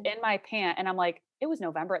engorged in my pant. And I'm like, it was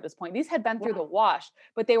November at this point. These had been through the wash,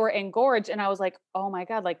 but they were engorged. And I was like, oh my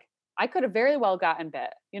God, like I could have very well gotten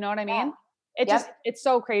bit. You know what I mean? It's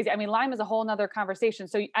so crazy. I mean, Lyme is a whole nother conversation.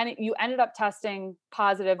 So you ended up testing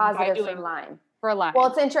positive by doing Lyme. For Lyme. Well,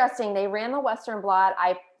 it's interesting. They ran the Western blot.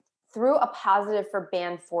 I threw a positive for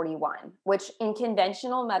band 41, which in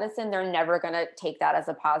conventional medicine, they're never going to take that as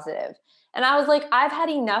a positive. And I was like, I've had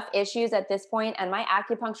enough issues at this point, and my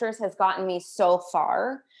acupuncturist has gotten me so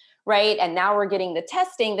far, right? And now we're getting the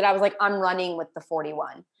testing that I was like, I'm running with the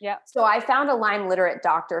 41. Yeah. So I found a Lyme literate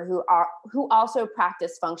doctor who also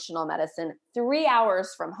practiced functional medicine 3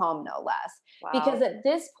 hours from home, no less. Wow. Because at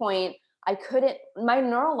this point, my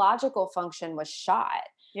neurological function was shot.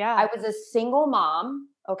 Yeah. I was a single mom.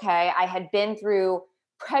 Okay. I had been through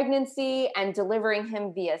pregnancy and delivering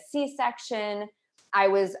him via C-section. I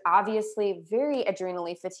was obviously very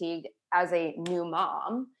adrenally fatigued as a new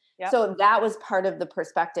mom. Yep. So that was part of the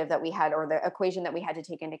perspective that we had, or the equation that we had to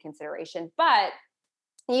take into consideration. But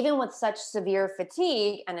even with such severe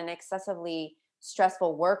fatigue and an excessively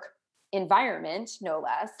stressful work environment, no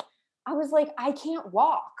less, I was like, I can't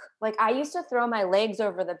walk. Like I used to throw my legs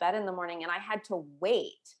over the bed in the morning, and I had to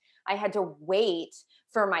wait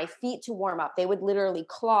for my feet to warm up. They would literally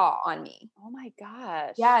claw on me. Oh my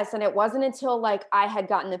gosh. Yes. And it wasn't until like I had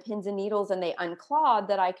gotten the pins and needles and they unclawed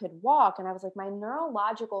that I could walk. And I was like, my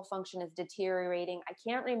neurological function is deteriorating. I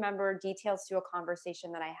can't remember details to a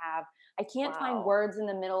conversation that I have. I can't find words in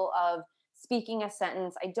the middle of speaking a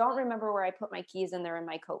sentence. I don't remember where I put my keys in there in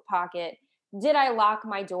my coat pocket. did I lock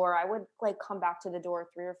my door? I would like come back to the door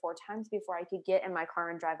 3 or 4 times before I could get in my car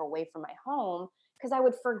and drive away from my home because I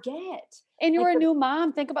would forget. And you Like were a new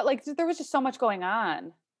mom. Think about like there was just so much going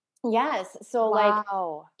on. yes. So like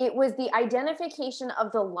Wow. it was the identification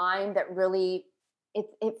of the Lyme that really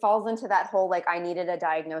it falls into that whole like I needed a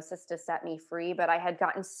diagnosis to set me free, but I had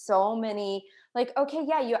gotten so many like okay,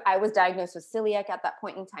 yeah, I was diagnosed with celiac at that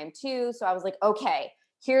point in time too, so I was like, okay,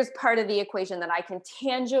 here's part of the equation that I can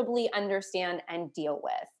tangibly understand and deal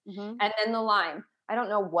with. Mhm. And then the Lyme. I don't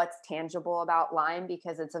know what's tangible about Lyme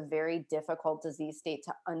because it's a very difficult disease state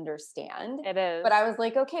to understand. It is. But I was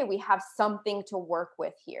like, okay, we have something to work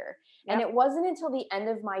with here. And Yep. it wasn't until the end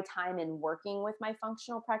of my time in working with my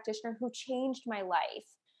functional practitioner who changed my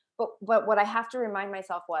life. But what I have to remind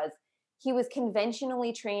myself was he was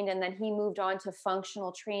conventionally trained and then he moved on to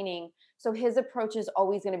functional training. So his approach is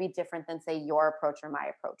always going to be different than say your approach or my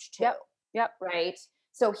approach too. Yep. Yep. Right?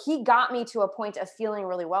 So he got me to a point of feeling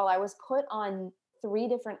really well. I was put on 3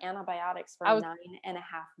 different antibiotics for I was 9.5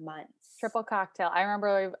 months. triple cocktail. I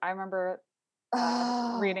remember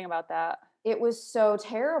Oh, reading about that. it was so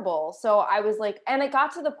terrible. So I was like, and it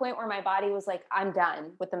got to the point where my body was like, I'm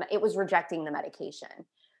done with it was rejecting the medication.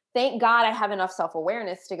 Thank God I have enough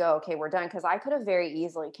self-awareness to go, okay, we're done. Cause I could have very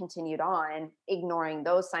easily continued on ignoring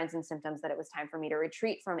those signs and symptoms that it was time for me to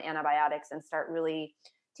retreat from antibiotics and start really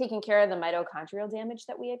taking care of the mitochondrial damage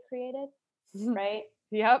that we had created. Right.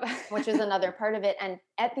 Yep. Which is another part of it. And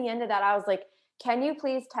at the end of that, I was like, can you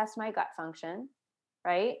please test my gut function?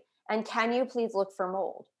 Right. And can you please look for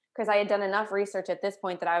mold? Because I had done enough research at this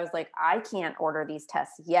point that I was like, I can't order these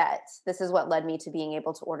tests yet. This is what led me to being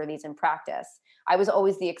able to order these in practice. I was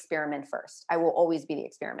always the experiment first. I will always be the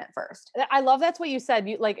experiment first. I love that's what you said.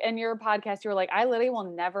 You like in your podcast, you were like, I literally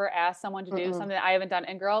will never ask someone to do Mm-mm. something that I haven't done.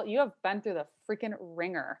 And girl, you have been through the freaking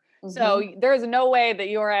ringer. So Mm-hmm. there is no way that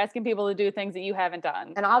you are asking people to do things that you haven't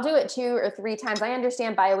done. And I'll do it 2 or 3 times. I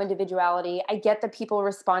understand bio-individuality. I get that people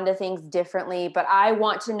respond to things differently, but I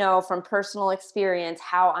want to know from personal experience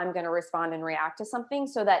how I'm going to respond and react to something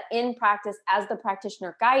so that in practice, as the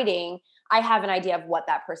practitioner guiding, I have an idea of what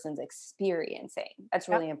that person's experiencing. That's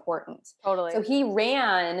Yep. really important. Totally. So he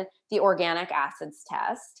ran the organic acids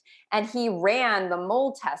test and he ran the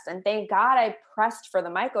mold test. And thank God I pressed for the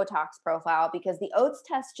mycotox profile because the oats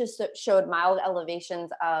test just showed mild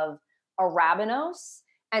elevations of arabinose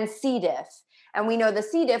and C. diff. And we know the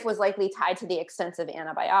C. diff was likely tied to the extensive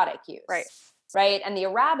antibiotic use. Right. Right. And the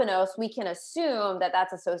arabinose, we can assume that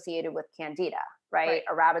that's associated with candida, right?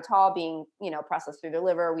 Arabitol being, processed through the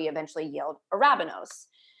liver, we eventually yield arabinose.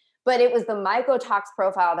 But it was the mycotox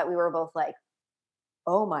profile that we were both like,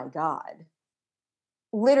 oh my God.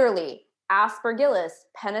 Literally, aspergillus,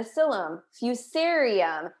 penicillium,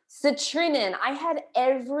 fusarium, citrinin. I had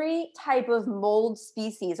every type of mold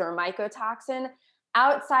species or mycotoxin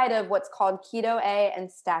outside of what's called keto A and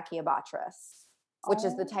Stachybotrys, which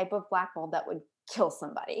is the type of black mold that would kill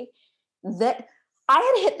somebody. That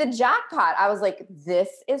I had hit the jackpot. I was like, this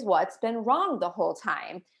is what's been wrong the whole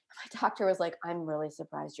time. My doctor was like, I'm really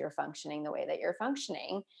surprised you're functioning the way that you're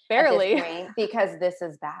functioning. Barely. At this point, because this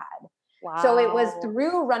is bad. Wow. So it was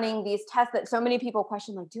through running these tests that so many people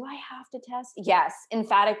question, like, do I have to test? Yes,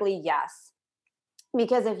 emphatically, yes.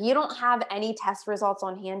 Because if you don't have any test results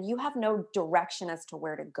on hand, you have no direction as to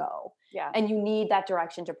where to go. Yeah. And you need that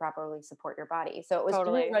direction to properly support your body. So it was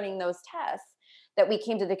Totally. through running those tests that we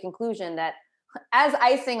came to the conclusion that as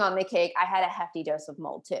icing on the cake, I had a hefty dose of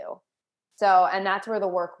mold too. So, and that's where the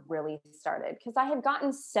work really started because I had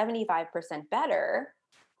gotten 75% better,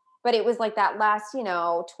 but it was like that last,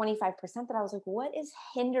 25% that I was like, what is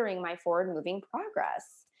hindering my forward moving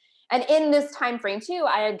progress? And in this time frame too,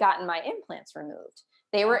 I had gotten my implants removed.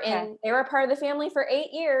 They were part of the family for 8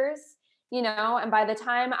 years, and by the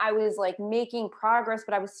time I was like making progress,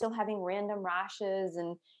 but I was still having random rashes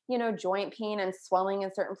and, joint pain and swelling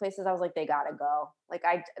in certain places. I was like, they gotta go. Like,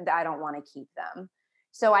 I don't want to keep them.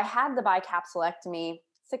 So I had the bicapsulectomy,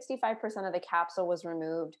 65% of the capsule was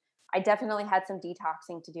removed. I definitely had some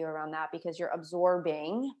detoxing to do around that because you're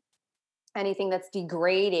absorbing anything that's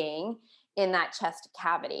degrading in that chest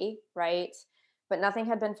cavity, right? But nothing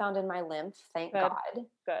had been found in my lymph, thank God.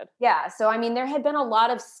 Good. Yeah. So, I mean, there had been a lot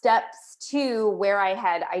of steps to where I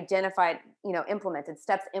had identified,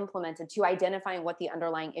 steps implemented to identifying what the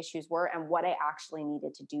underlying issues were and what I actually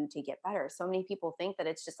needed to do to get better. So many people think that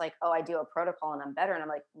it's just like, oh, I do a protocol and I'm better. And I'm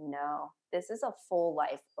like, no, this is a full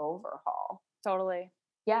life overhaul. Totally.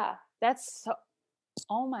 Yeah. That's so,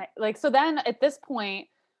 oh my, like, so then at this point,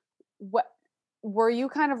 what, were you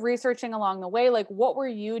kind of researching along the way? Like, what were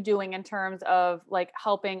you doing in terms of like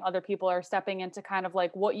helping other people or stepping into kind of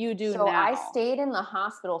like what you do So I now? stayed in the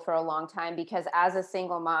hospital for a long time because as a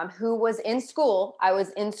single mom who was in school, I was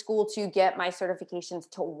in school to get my certifications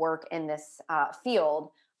to work in this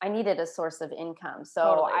field. I needed a source of income. So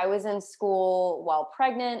Totally. I was in school while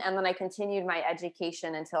pregnant, and then I continued my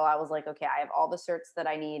education until I was like, okay, I have all the certs that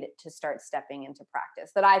I need to start stepping into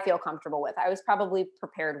practice that I feel comfortable with. I was probably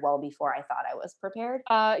prepared well before I thought I was prepared.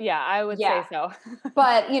 Yeah, I would Yeah. say so.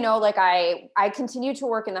 But, like I continued to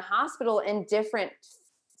work in the hospital in different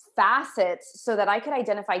facets so that I could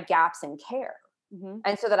identify gaps in care. Mhm.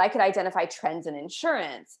 And so that I could identify trends in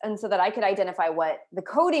insurance, and so that I could identify what the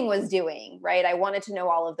coding was doing, right? I wanted to know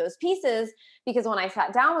all of those pieces because when I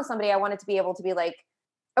sat down with somebody, I wanted to be able to be like,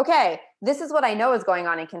 okay, this is what I know is going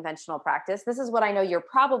on in conventional practice. This is what I know you're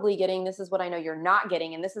probably getting. This is what I know you're not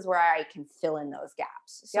getting. And this is where I can fill in those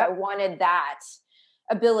gaps. So I Yep. wanted that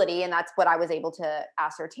ability. And that's what I was able to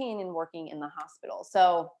ascertain in working in the hospital.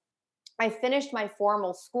 So I finished my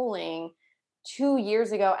formal schooling 2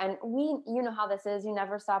 years ago, and you know how this is, you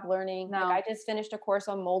never stop learning. Like No. I just finished a course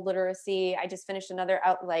on mold literacy. I just finished another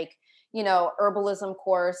herbalism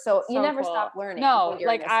course. So you So never cool. stop learning No, when you're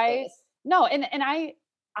in like this space.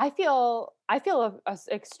 I feel a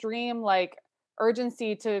extreme like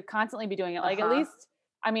urgency to constantly be doing it. Like at Uh-huh. least,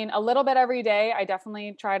 I mean, a little bit every day. I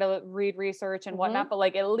definitely try to read research and whatnot, Hmm. but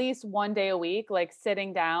like at least one day a week, like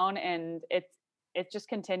sitting down and it's just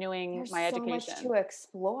continuing There's my so much education. to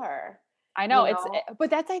explore, I know you it's, know. but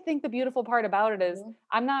that's I think the beautiful part about it is Mhm.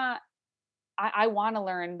 I'm not. I want to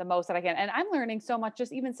learn the most that I can, and I'm learning so much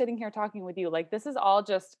just even sitting here talking with you. Like this is all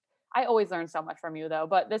just. I always learn so much from you though,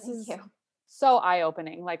 but this Thank is you. so eye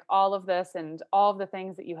opening. Like all of this and all of the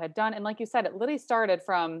things that you had done, and like you said, it literally started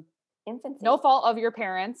from no Infancy. fault of your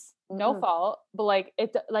parents, no Mm-mm. fault, but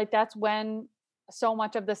like that's when so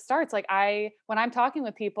much of this starts. Like when I'm talking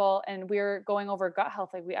with people and we're going over gut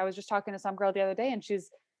health, I was just talking to some girl the other day, and I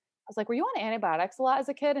was like, "Were you on antibiotics a lot as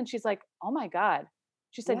a kid?" And she's like, "Oh my god."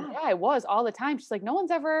 She said, Yeah. "Yeah, I was all the time." She's like, "No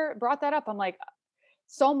one's ever brought that up." I'm like,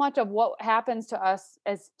 so much of what happens to us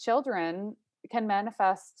as children can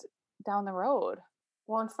manifest down the road.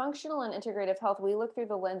 Well, in functional and integrative health, we look through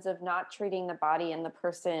the lens of not treating the body and the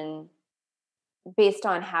person based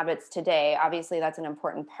on habits today. Obviously, that's an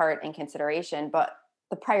important part in consideration, but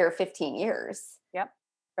the prior 15 years, Yep.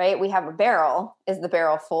 right? We have a barrel. Is the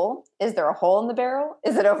barrel full? Is there a hole in the barrel?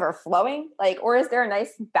 Is it overflowing? Or is there a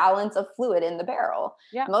nice balance of fluid in the barrel?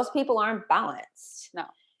 Yep. Most people aren't balanced,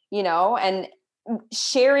 No. and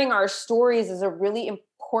sharing our stories is a really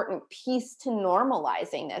important piece to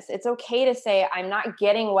normalizing this. It's okay to say, I'm not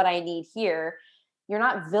getting what I need here. You're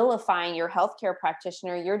not vilifying your healthcare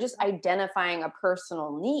practitioner. You're just Yep. identifying a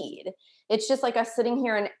personal need. It's just like us sitting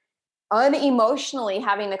here and unemotionally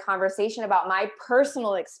having the conversation about my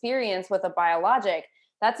personal experience with a biologic.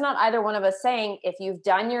 That's not either one of us saying, if you've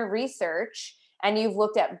done your research and you've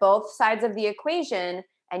looked at both sides of the equation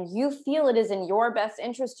and you feel it is in your best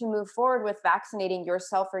interest to move forward with vaccinating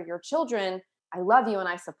yourself or your children, I love you and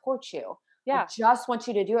I support you. I Yeah, just want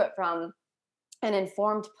you to do it from an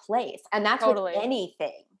informed place. And that's with totally.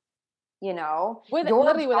 anything, With your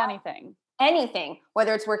literally with anything. anything,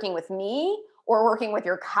 whether it's working with me or working with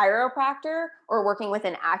your chiropractor or working with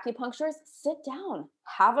an acupuncturist. Sit down,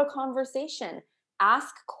 have a conversation,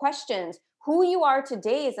 ask questions. Who you are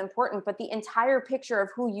today is important, but the entire picture of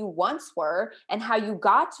who you once were and how you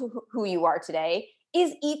got to who you are today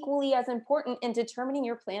is equally as important in determining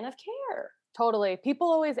your plan of care. Totally.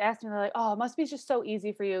 People always ask me, they're like, "Oh, it must be just so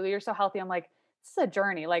easy for you. You're so healthy." I'm like, "This is a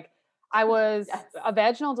journey." Like I was Yes. a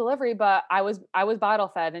vaginal delivery, but I was bottle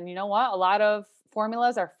fed. And you know what? A lot of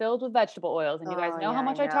formulas are filled with vegetable oils. And you guys Oh, know yeah, how I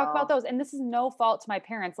much I talk about know. those. And this is no fault to my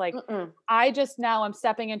parents. Like Mm-mm. I just now am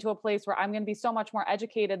stepping into a place where I'm going to be so much more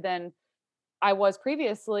educated than I was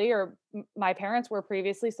previously, or my parents were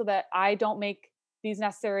previously, so that I don't make these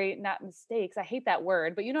necessary not mistakes. I hate that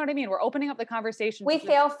word, but you know what I mean? We're opening up the conversation We to just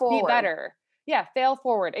fail be forward. better. Yeah, fail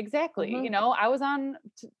forward. Exactly. Mhm. I was on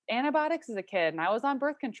antibiotics as a kid and I was on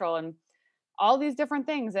birth control and all these different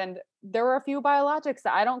things. And there were a few biologics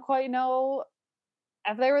that I don't quite know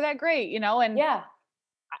if they were that great, and Yeah.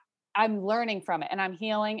 I'm learning from it and I'm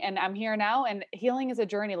healing and I'm here now. And healing is a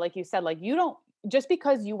journey, like you said. Like you don't, just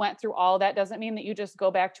because you went through all that doesn't mean that you just go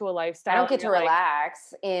back to a I lifestyle don't and get to you're like,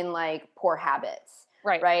 relax in poor habits,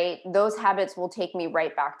 right, right? Those habits will take me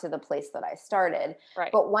right back to the place that I started.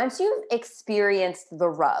 right. But once you've experienced the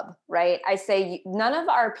rub, right? I say none of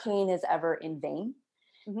our pain is ever in vain.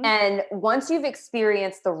 Hmm. And once you've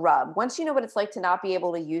experienced the rub, once you know what it's like to not be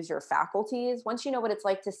able to use your faculties, once you know what it's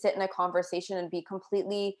like to sit in a conversation and be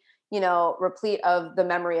completely, replete of the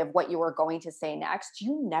memory of what you were going to say next,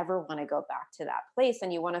 you never want to go back to that place.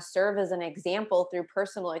 And you want to serve as an example through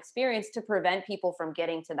personal experience to prevent people from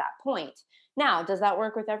getting to that point. Now, does that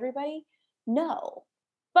work with everybody? No.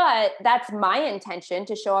 But that's my intention,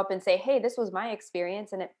 to show up and say, hey, this was my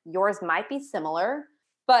experience and yours might be similar,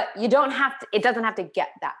 but it doesn't have to get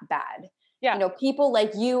that bad. Yeah. People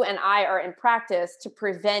like you and I are in practice to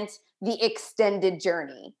prevent the extended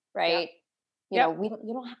journey, right? Yeah.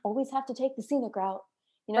 You don't always have to take the scenic route.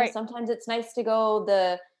 Right. Sometimes it's nice to go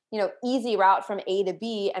the, easy route from A to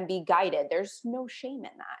B and be guided. There's no shame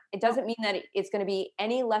in that. It doesn't mean that it's going to be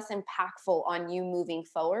any less impactful on you moving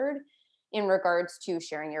forward in regards to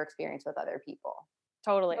sharing your experience with other people.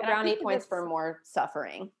 Totally. So brownie points for more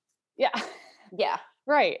suffering. Yeah. Yeah.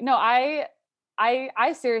 Right. No, I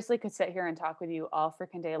seriously could sit here and talk with you all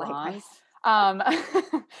freaking day long.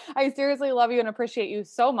 I seriously love you and appreciate you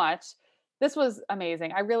so much. This was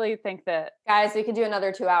amazing. I really think that, guys, we could do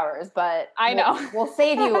another 2 hours, but I know we'll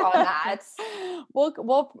save you on that.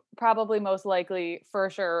 We'll probably most likely for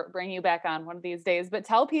sure bring you back on one of these days, but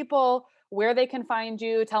tell people where they can find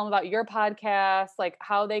you, tell them about your podcast, like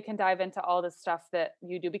how they can dive into all the stuff that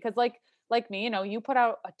you do. Because like me, you put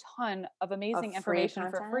out a ton of amazing information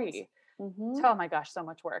for free. Mm-hmm. Oh my gosh, so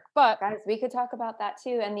much work. But guys, we could talk about that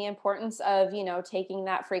too. And the importance of, taking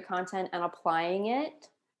that free content and applying it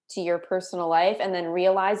to your personal life, and then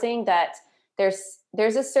realizing that there's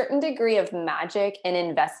a certain degree of magic in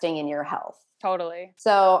investing in your health. Totally.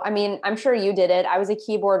 So, I'm sure you did it. I was a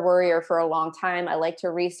keyboard warrior for a long time. I like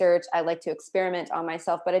to research. I like to experiment on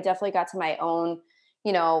myself, but I definitely got to my own,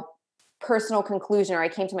 personal conclusion, or I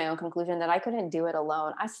came to my own conclusion that I couldn't do it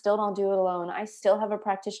alone. I still don't do it alone. I still have a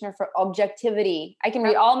practitioner for objectivity. I can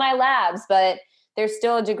read all my labs, but there's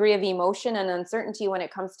still a degree of emotion and uncertainty when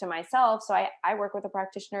it comes to myself. So I work with a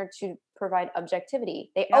practitioner to provide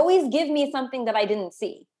objectivity. They always give me something that I didn't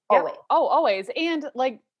see. Always. Oh, always. And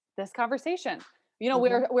like this conversation,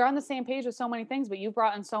 we're on the same page with so many things, but you've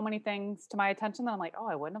brought in so many things to my attention that I'm like, oh,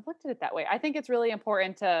 I wouldn't have looked at it that way. I think it's really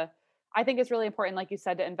important, like you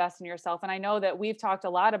said, to invest in yourself. And I know that we've talked a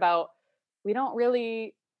lot about, we don't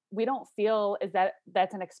feel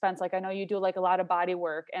that's an expense. Like I know you do like a lot of body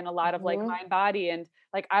work and a lot of like mind body, and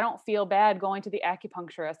like, I don't feel bad going to the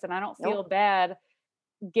acupuncturist, and I don't feel bad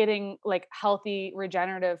getting like healthy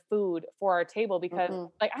regenerative food for our table, because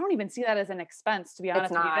like, I don't even see that as an expense, to be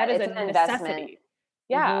honest with you. That is a necessity. Investment.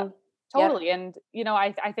 Yeah, totally. Yep. And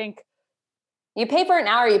I think you pay for it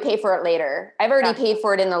now or you pay for it later. I've already paid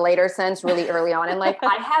for it in the later sense really early on. And like,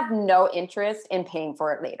 I have no interest in paying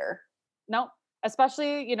for it later. No,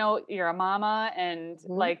 especially, you're a mama, and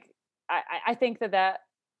like, I think that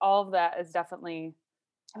all of that is definitely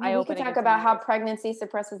eye-opening. We could talk about how pregnancy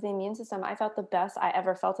suppresses the immune system. I felt the best I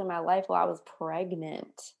ever felt in my life while I was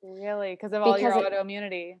pregnant. Really? Because of all your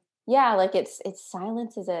autoimmunity. Yeah, like it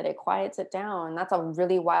silences it, it quiets it down. That's a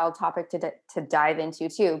really wild topic to dive into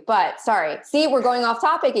too. But sorry, see, we're going off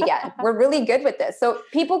topic again. We're really good with this. So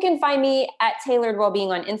people can find me at Tailored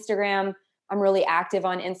Wellbeing on Instagram. I'm really active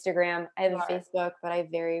on Instagram. I have a Facebook, but I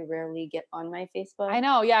very rarely get on my Facebook. I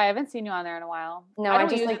know. Yeah, I haven't seen you on there in a while. No, I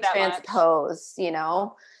just like transpose,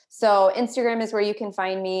 So Instagram is where you can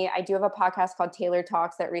find me. I do have a podcast called Taylor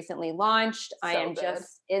Talks that recently launched. I am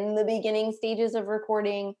just in the beginning stages of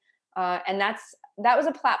recording. And that was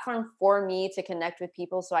a platform for me to connect with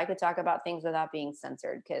people so I could talk about things without being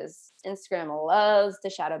censored, because Instagram loves to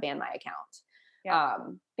shadow ban my account. Yeah.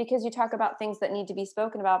 Because you talk about things that need to be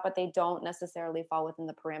spoken about, but they don't necessarily fall within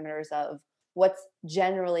the parameters of what's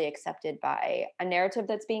generally accepted by a narrative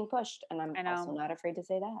that's being pushed. And I'm also not afraid to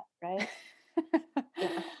say that, right?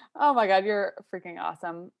 Yeah. Oh my God, you're freaking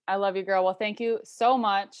awesome. I love you, girl. Well, thank you so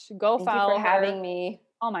much. Thank follow you for having me.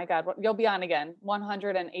 Oh my God, you'll be on again,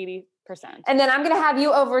 180%. And then I'm going to have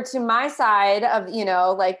you over to my side of,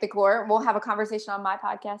 like the court. We'll have a conversation on my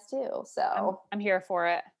podcast too. So I'm here for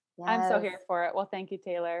it. Yes. I'm so here for it. Well, thank you,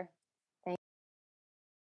 Taylor.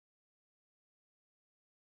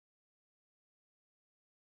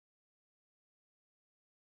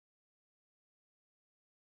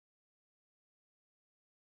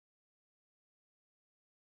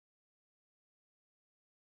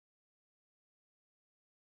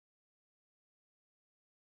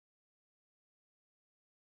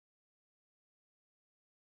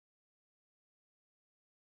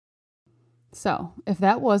 So if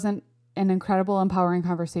that wasn't an incredible, empowering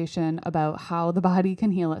conversation about how the body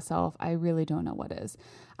can heal itself, I really don't know what is.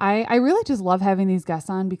 I really just love having these guests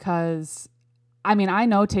on, because I mean, I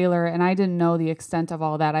know Taylor and I didn't know the extent of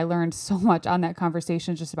all that. I learned so much on that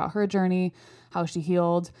conversation just about her journey, how she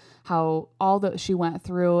healed, how all that she went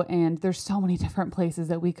through. And there's so many different places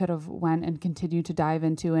that we could have went and continued to dive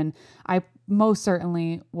into. And I most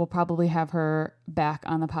certainly will probably have her back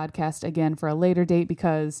on the podcast again for a later date,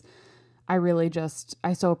 because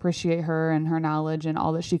I so appreciate her and her knowledge and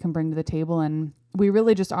all that she can bring to the table. And we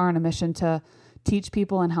really just are on a mission to teach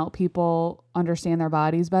people and help people understand their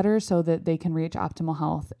bodies better so that they can reach optimal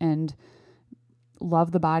health and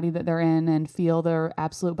love the body that they're in and feel their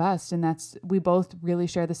absolute best. And we both really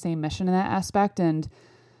share the same mission in that aspect. And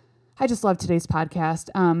I just love today's podcast.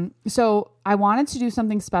 So I wanted to do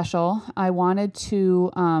something special. I wanted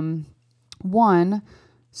to,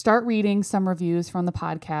 start reading some reviews from the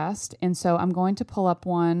podcast. And so I'm going to pull up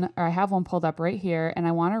one, or I have one pulled up right here, and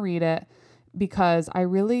I want to read it because I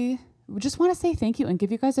really just want to say thank you and give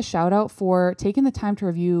you guys a shout out for taking the time to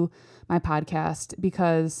review my podcast,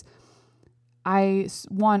 because I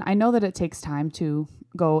know that it takes time to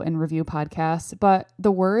go and review podcasts, but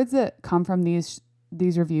the words that come from these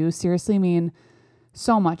reviews seriously mean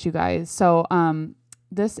so much, you guys. So,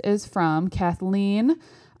 this is from Kathleen.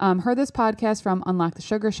 Heard this podcast from Unlock the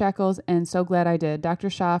Sugar Shackles and so glad I did. Dr.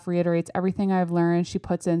 Schaff reiterates everything I've learned. She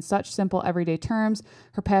puts in such simple everyday terms.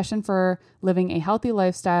 Her passion for living a healthy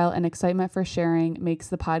lifestyle and excitement for sharing makes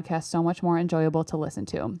the podcast so much more enjoyable to listen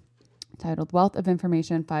to. Titled Wealth of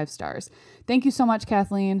Information, 5 stars. Thank you so much,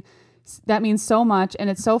 Kathleen. That means so much. And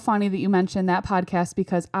it's so funny that you mentioned that podcast,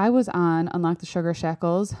 because I was on Unlock the Sugar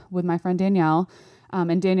Shackles with my friend Danielle,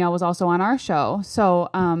 and Danielle was also on our show. So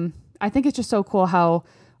I think it's just so cool how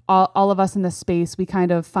all of us in this space, we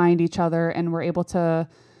kind of find each other and we're able to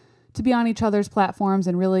be on each other's platforms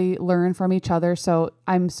and really learn from each other. So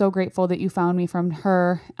I'm so grateful that you found me from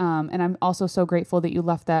her. And I'm also so grateful that you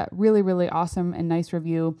left that really, really awesome and nice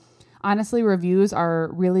review. Honestly, reviews are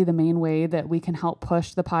really the main way that we can help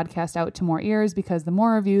push the podcast out to more ears, because the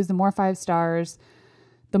more reviews, the more 5 stars,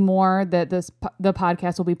 the more that the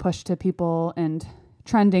podcast will be pushed to people and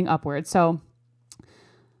trending upwards. So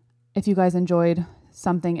if you guys enjoyed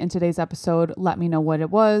something in today's episode, let me know what it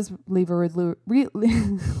was. Leave a review,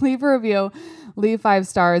 leave 5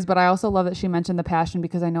 stars. But I also love that she mentioned the passion,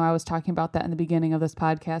 because I know I was talking about that in the beginning of this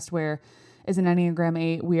podcast, where as an Enneagram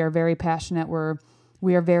 8, we are very passionate.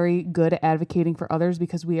 We are very good at advocating for others,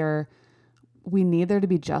 because we need there to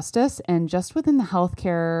be justice. And just within the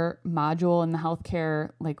healthcare module and the healthcare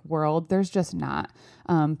world, there's just not.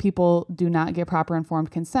 People do not get proper informed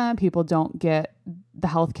consent. People don't get the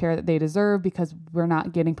healthcare that they deserve, because we're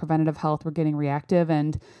not getting preventative health. We're getting reactive.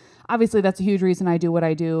 And obviously that's a huge reason I do what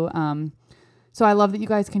I do. So I love that you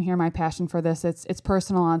guys can hear my passion for this. It's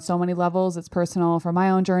personal on so many levels. It's personal for my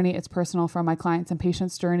own journey. It's personal for my clients and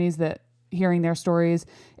patients' journeys, that hearing their stories.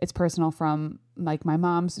 It's personal from my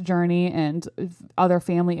mom's journey and other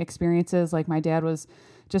family experiences. Like my dad was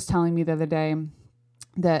just telling me the other day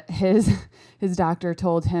that his doctor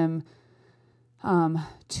told him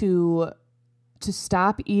to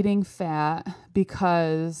stop eating fat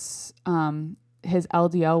because his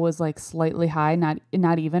LDL was slightly high,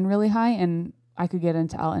 not even really high. And I could get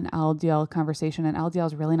into an LDL conversation, and LDL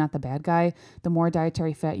is really not the bad guy. The more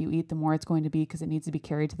dietary fat you eat, the more it's going to be, because it needs to be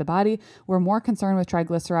carried to the body. We're more concerned with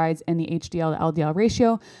triglycerides and the HDL to LDL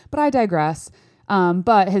ratio, but I digress.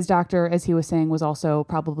 But his doctor, as he was saying, was also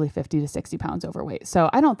probably 50 to 60 pounds overweight. So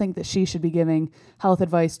I don't think that she should be giving health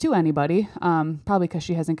advice to anybody, probably because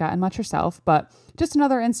she hasn't gotten much herself, but just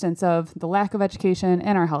another instance of the lack of education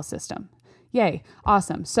in our health system. Yay.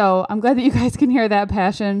 Awesome. So I'm glad that you guys can hear that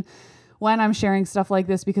passion when I'm sharing stuff like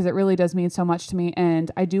this, because it really does mean so much to me.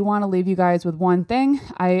 And I do want to leave you guys with one thing.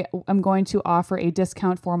 I am going to offer a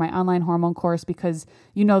discount for my online hormone course, because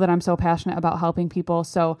you know that I'm so passionate about helping people.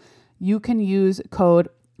 So you can use code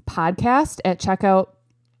podcast at checkout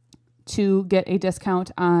to get a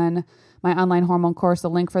discount on my online hormone course. The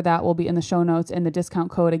link for that will be in the show notes. And the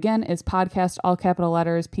discount code again is podcast, all capital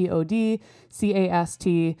letters,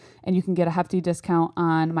 PODCAST. And you can get a hefty discount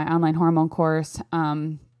on my online hormone course.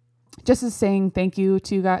 Just as saying thank you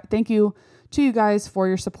to you guys for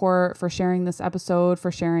your support, for sharing this episode,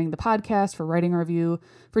 for sharing the podcast, for writing a review,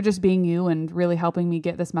 for just being you and really helping me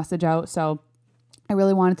get this message out. So I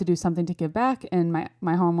really wanted to do something to give back, and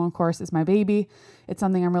my hormone course is my baby. It's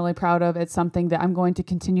something I'm really proud of. It's something that I'm going to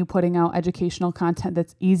continue putting out educational content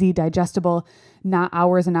that's easy, digestible, not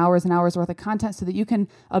hours and hours and hours worth of content, so that you can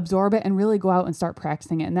absorb it and really go out and start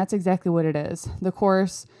practicing it. And that's exactly what it is. The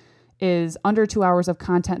course is under 2 hours of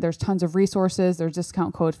content. There's tons of resources. There's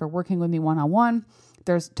discount codes for working with me one-on-one.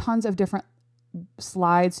 There's tons of different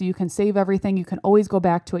slides, so you can save everything. You can always go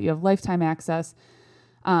back to it. You have lifetime access.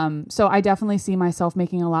 So I definitely see myself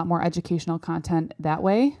making a lot more educational content that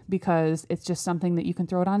way, because it's just something that you can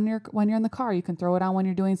throw it on when you're in the car. You can throw it on when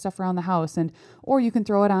you're doing stuff around the house, or you can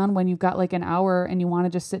throw it on when you've got like an hour and you want to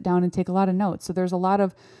just sit down and take a lot of notes. So there's a lot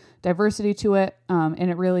of diversity to it. And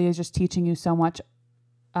it really is just teaching you so much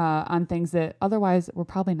on things that otherwise we're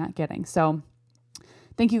probably not getting. So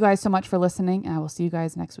thank you guys so much for listening, and I will see you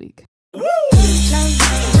guys next week.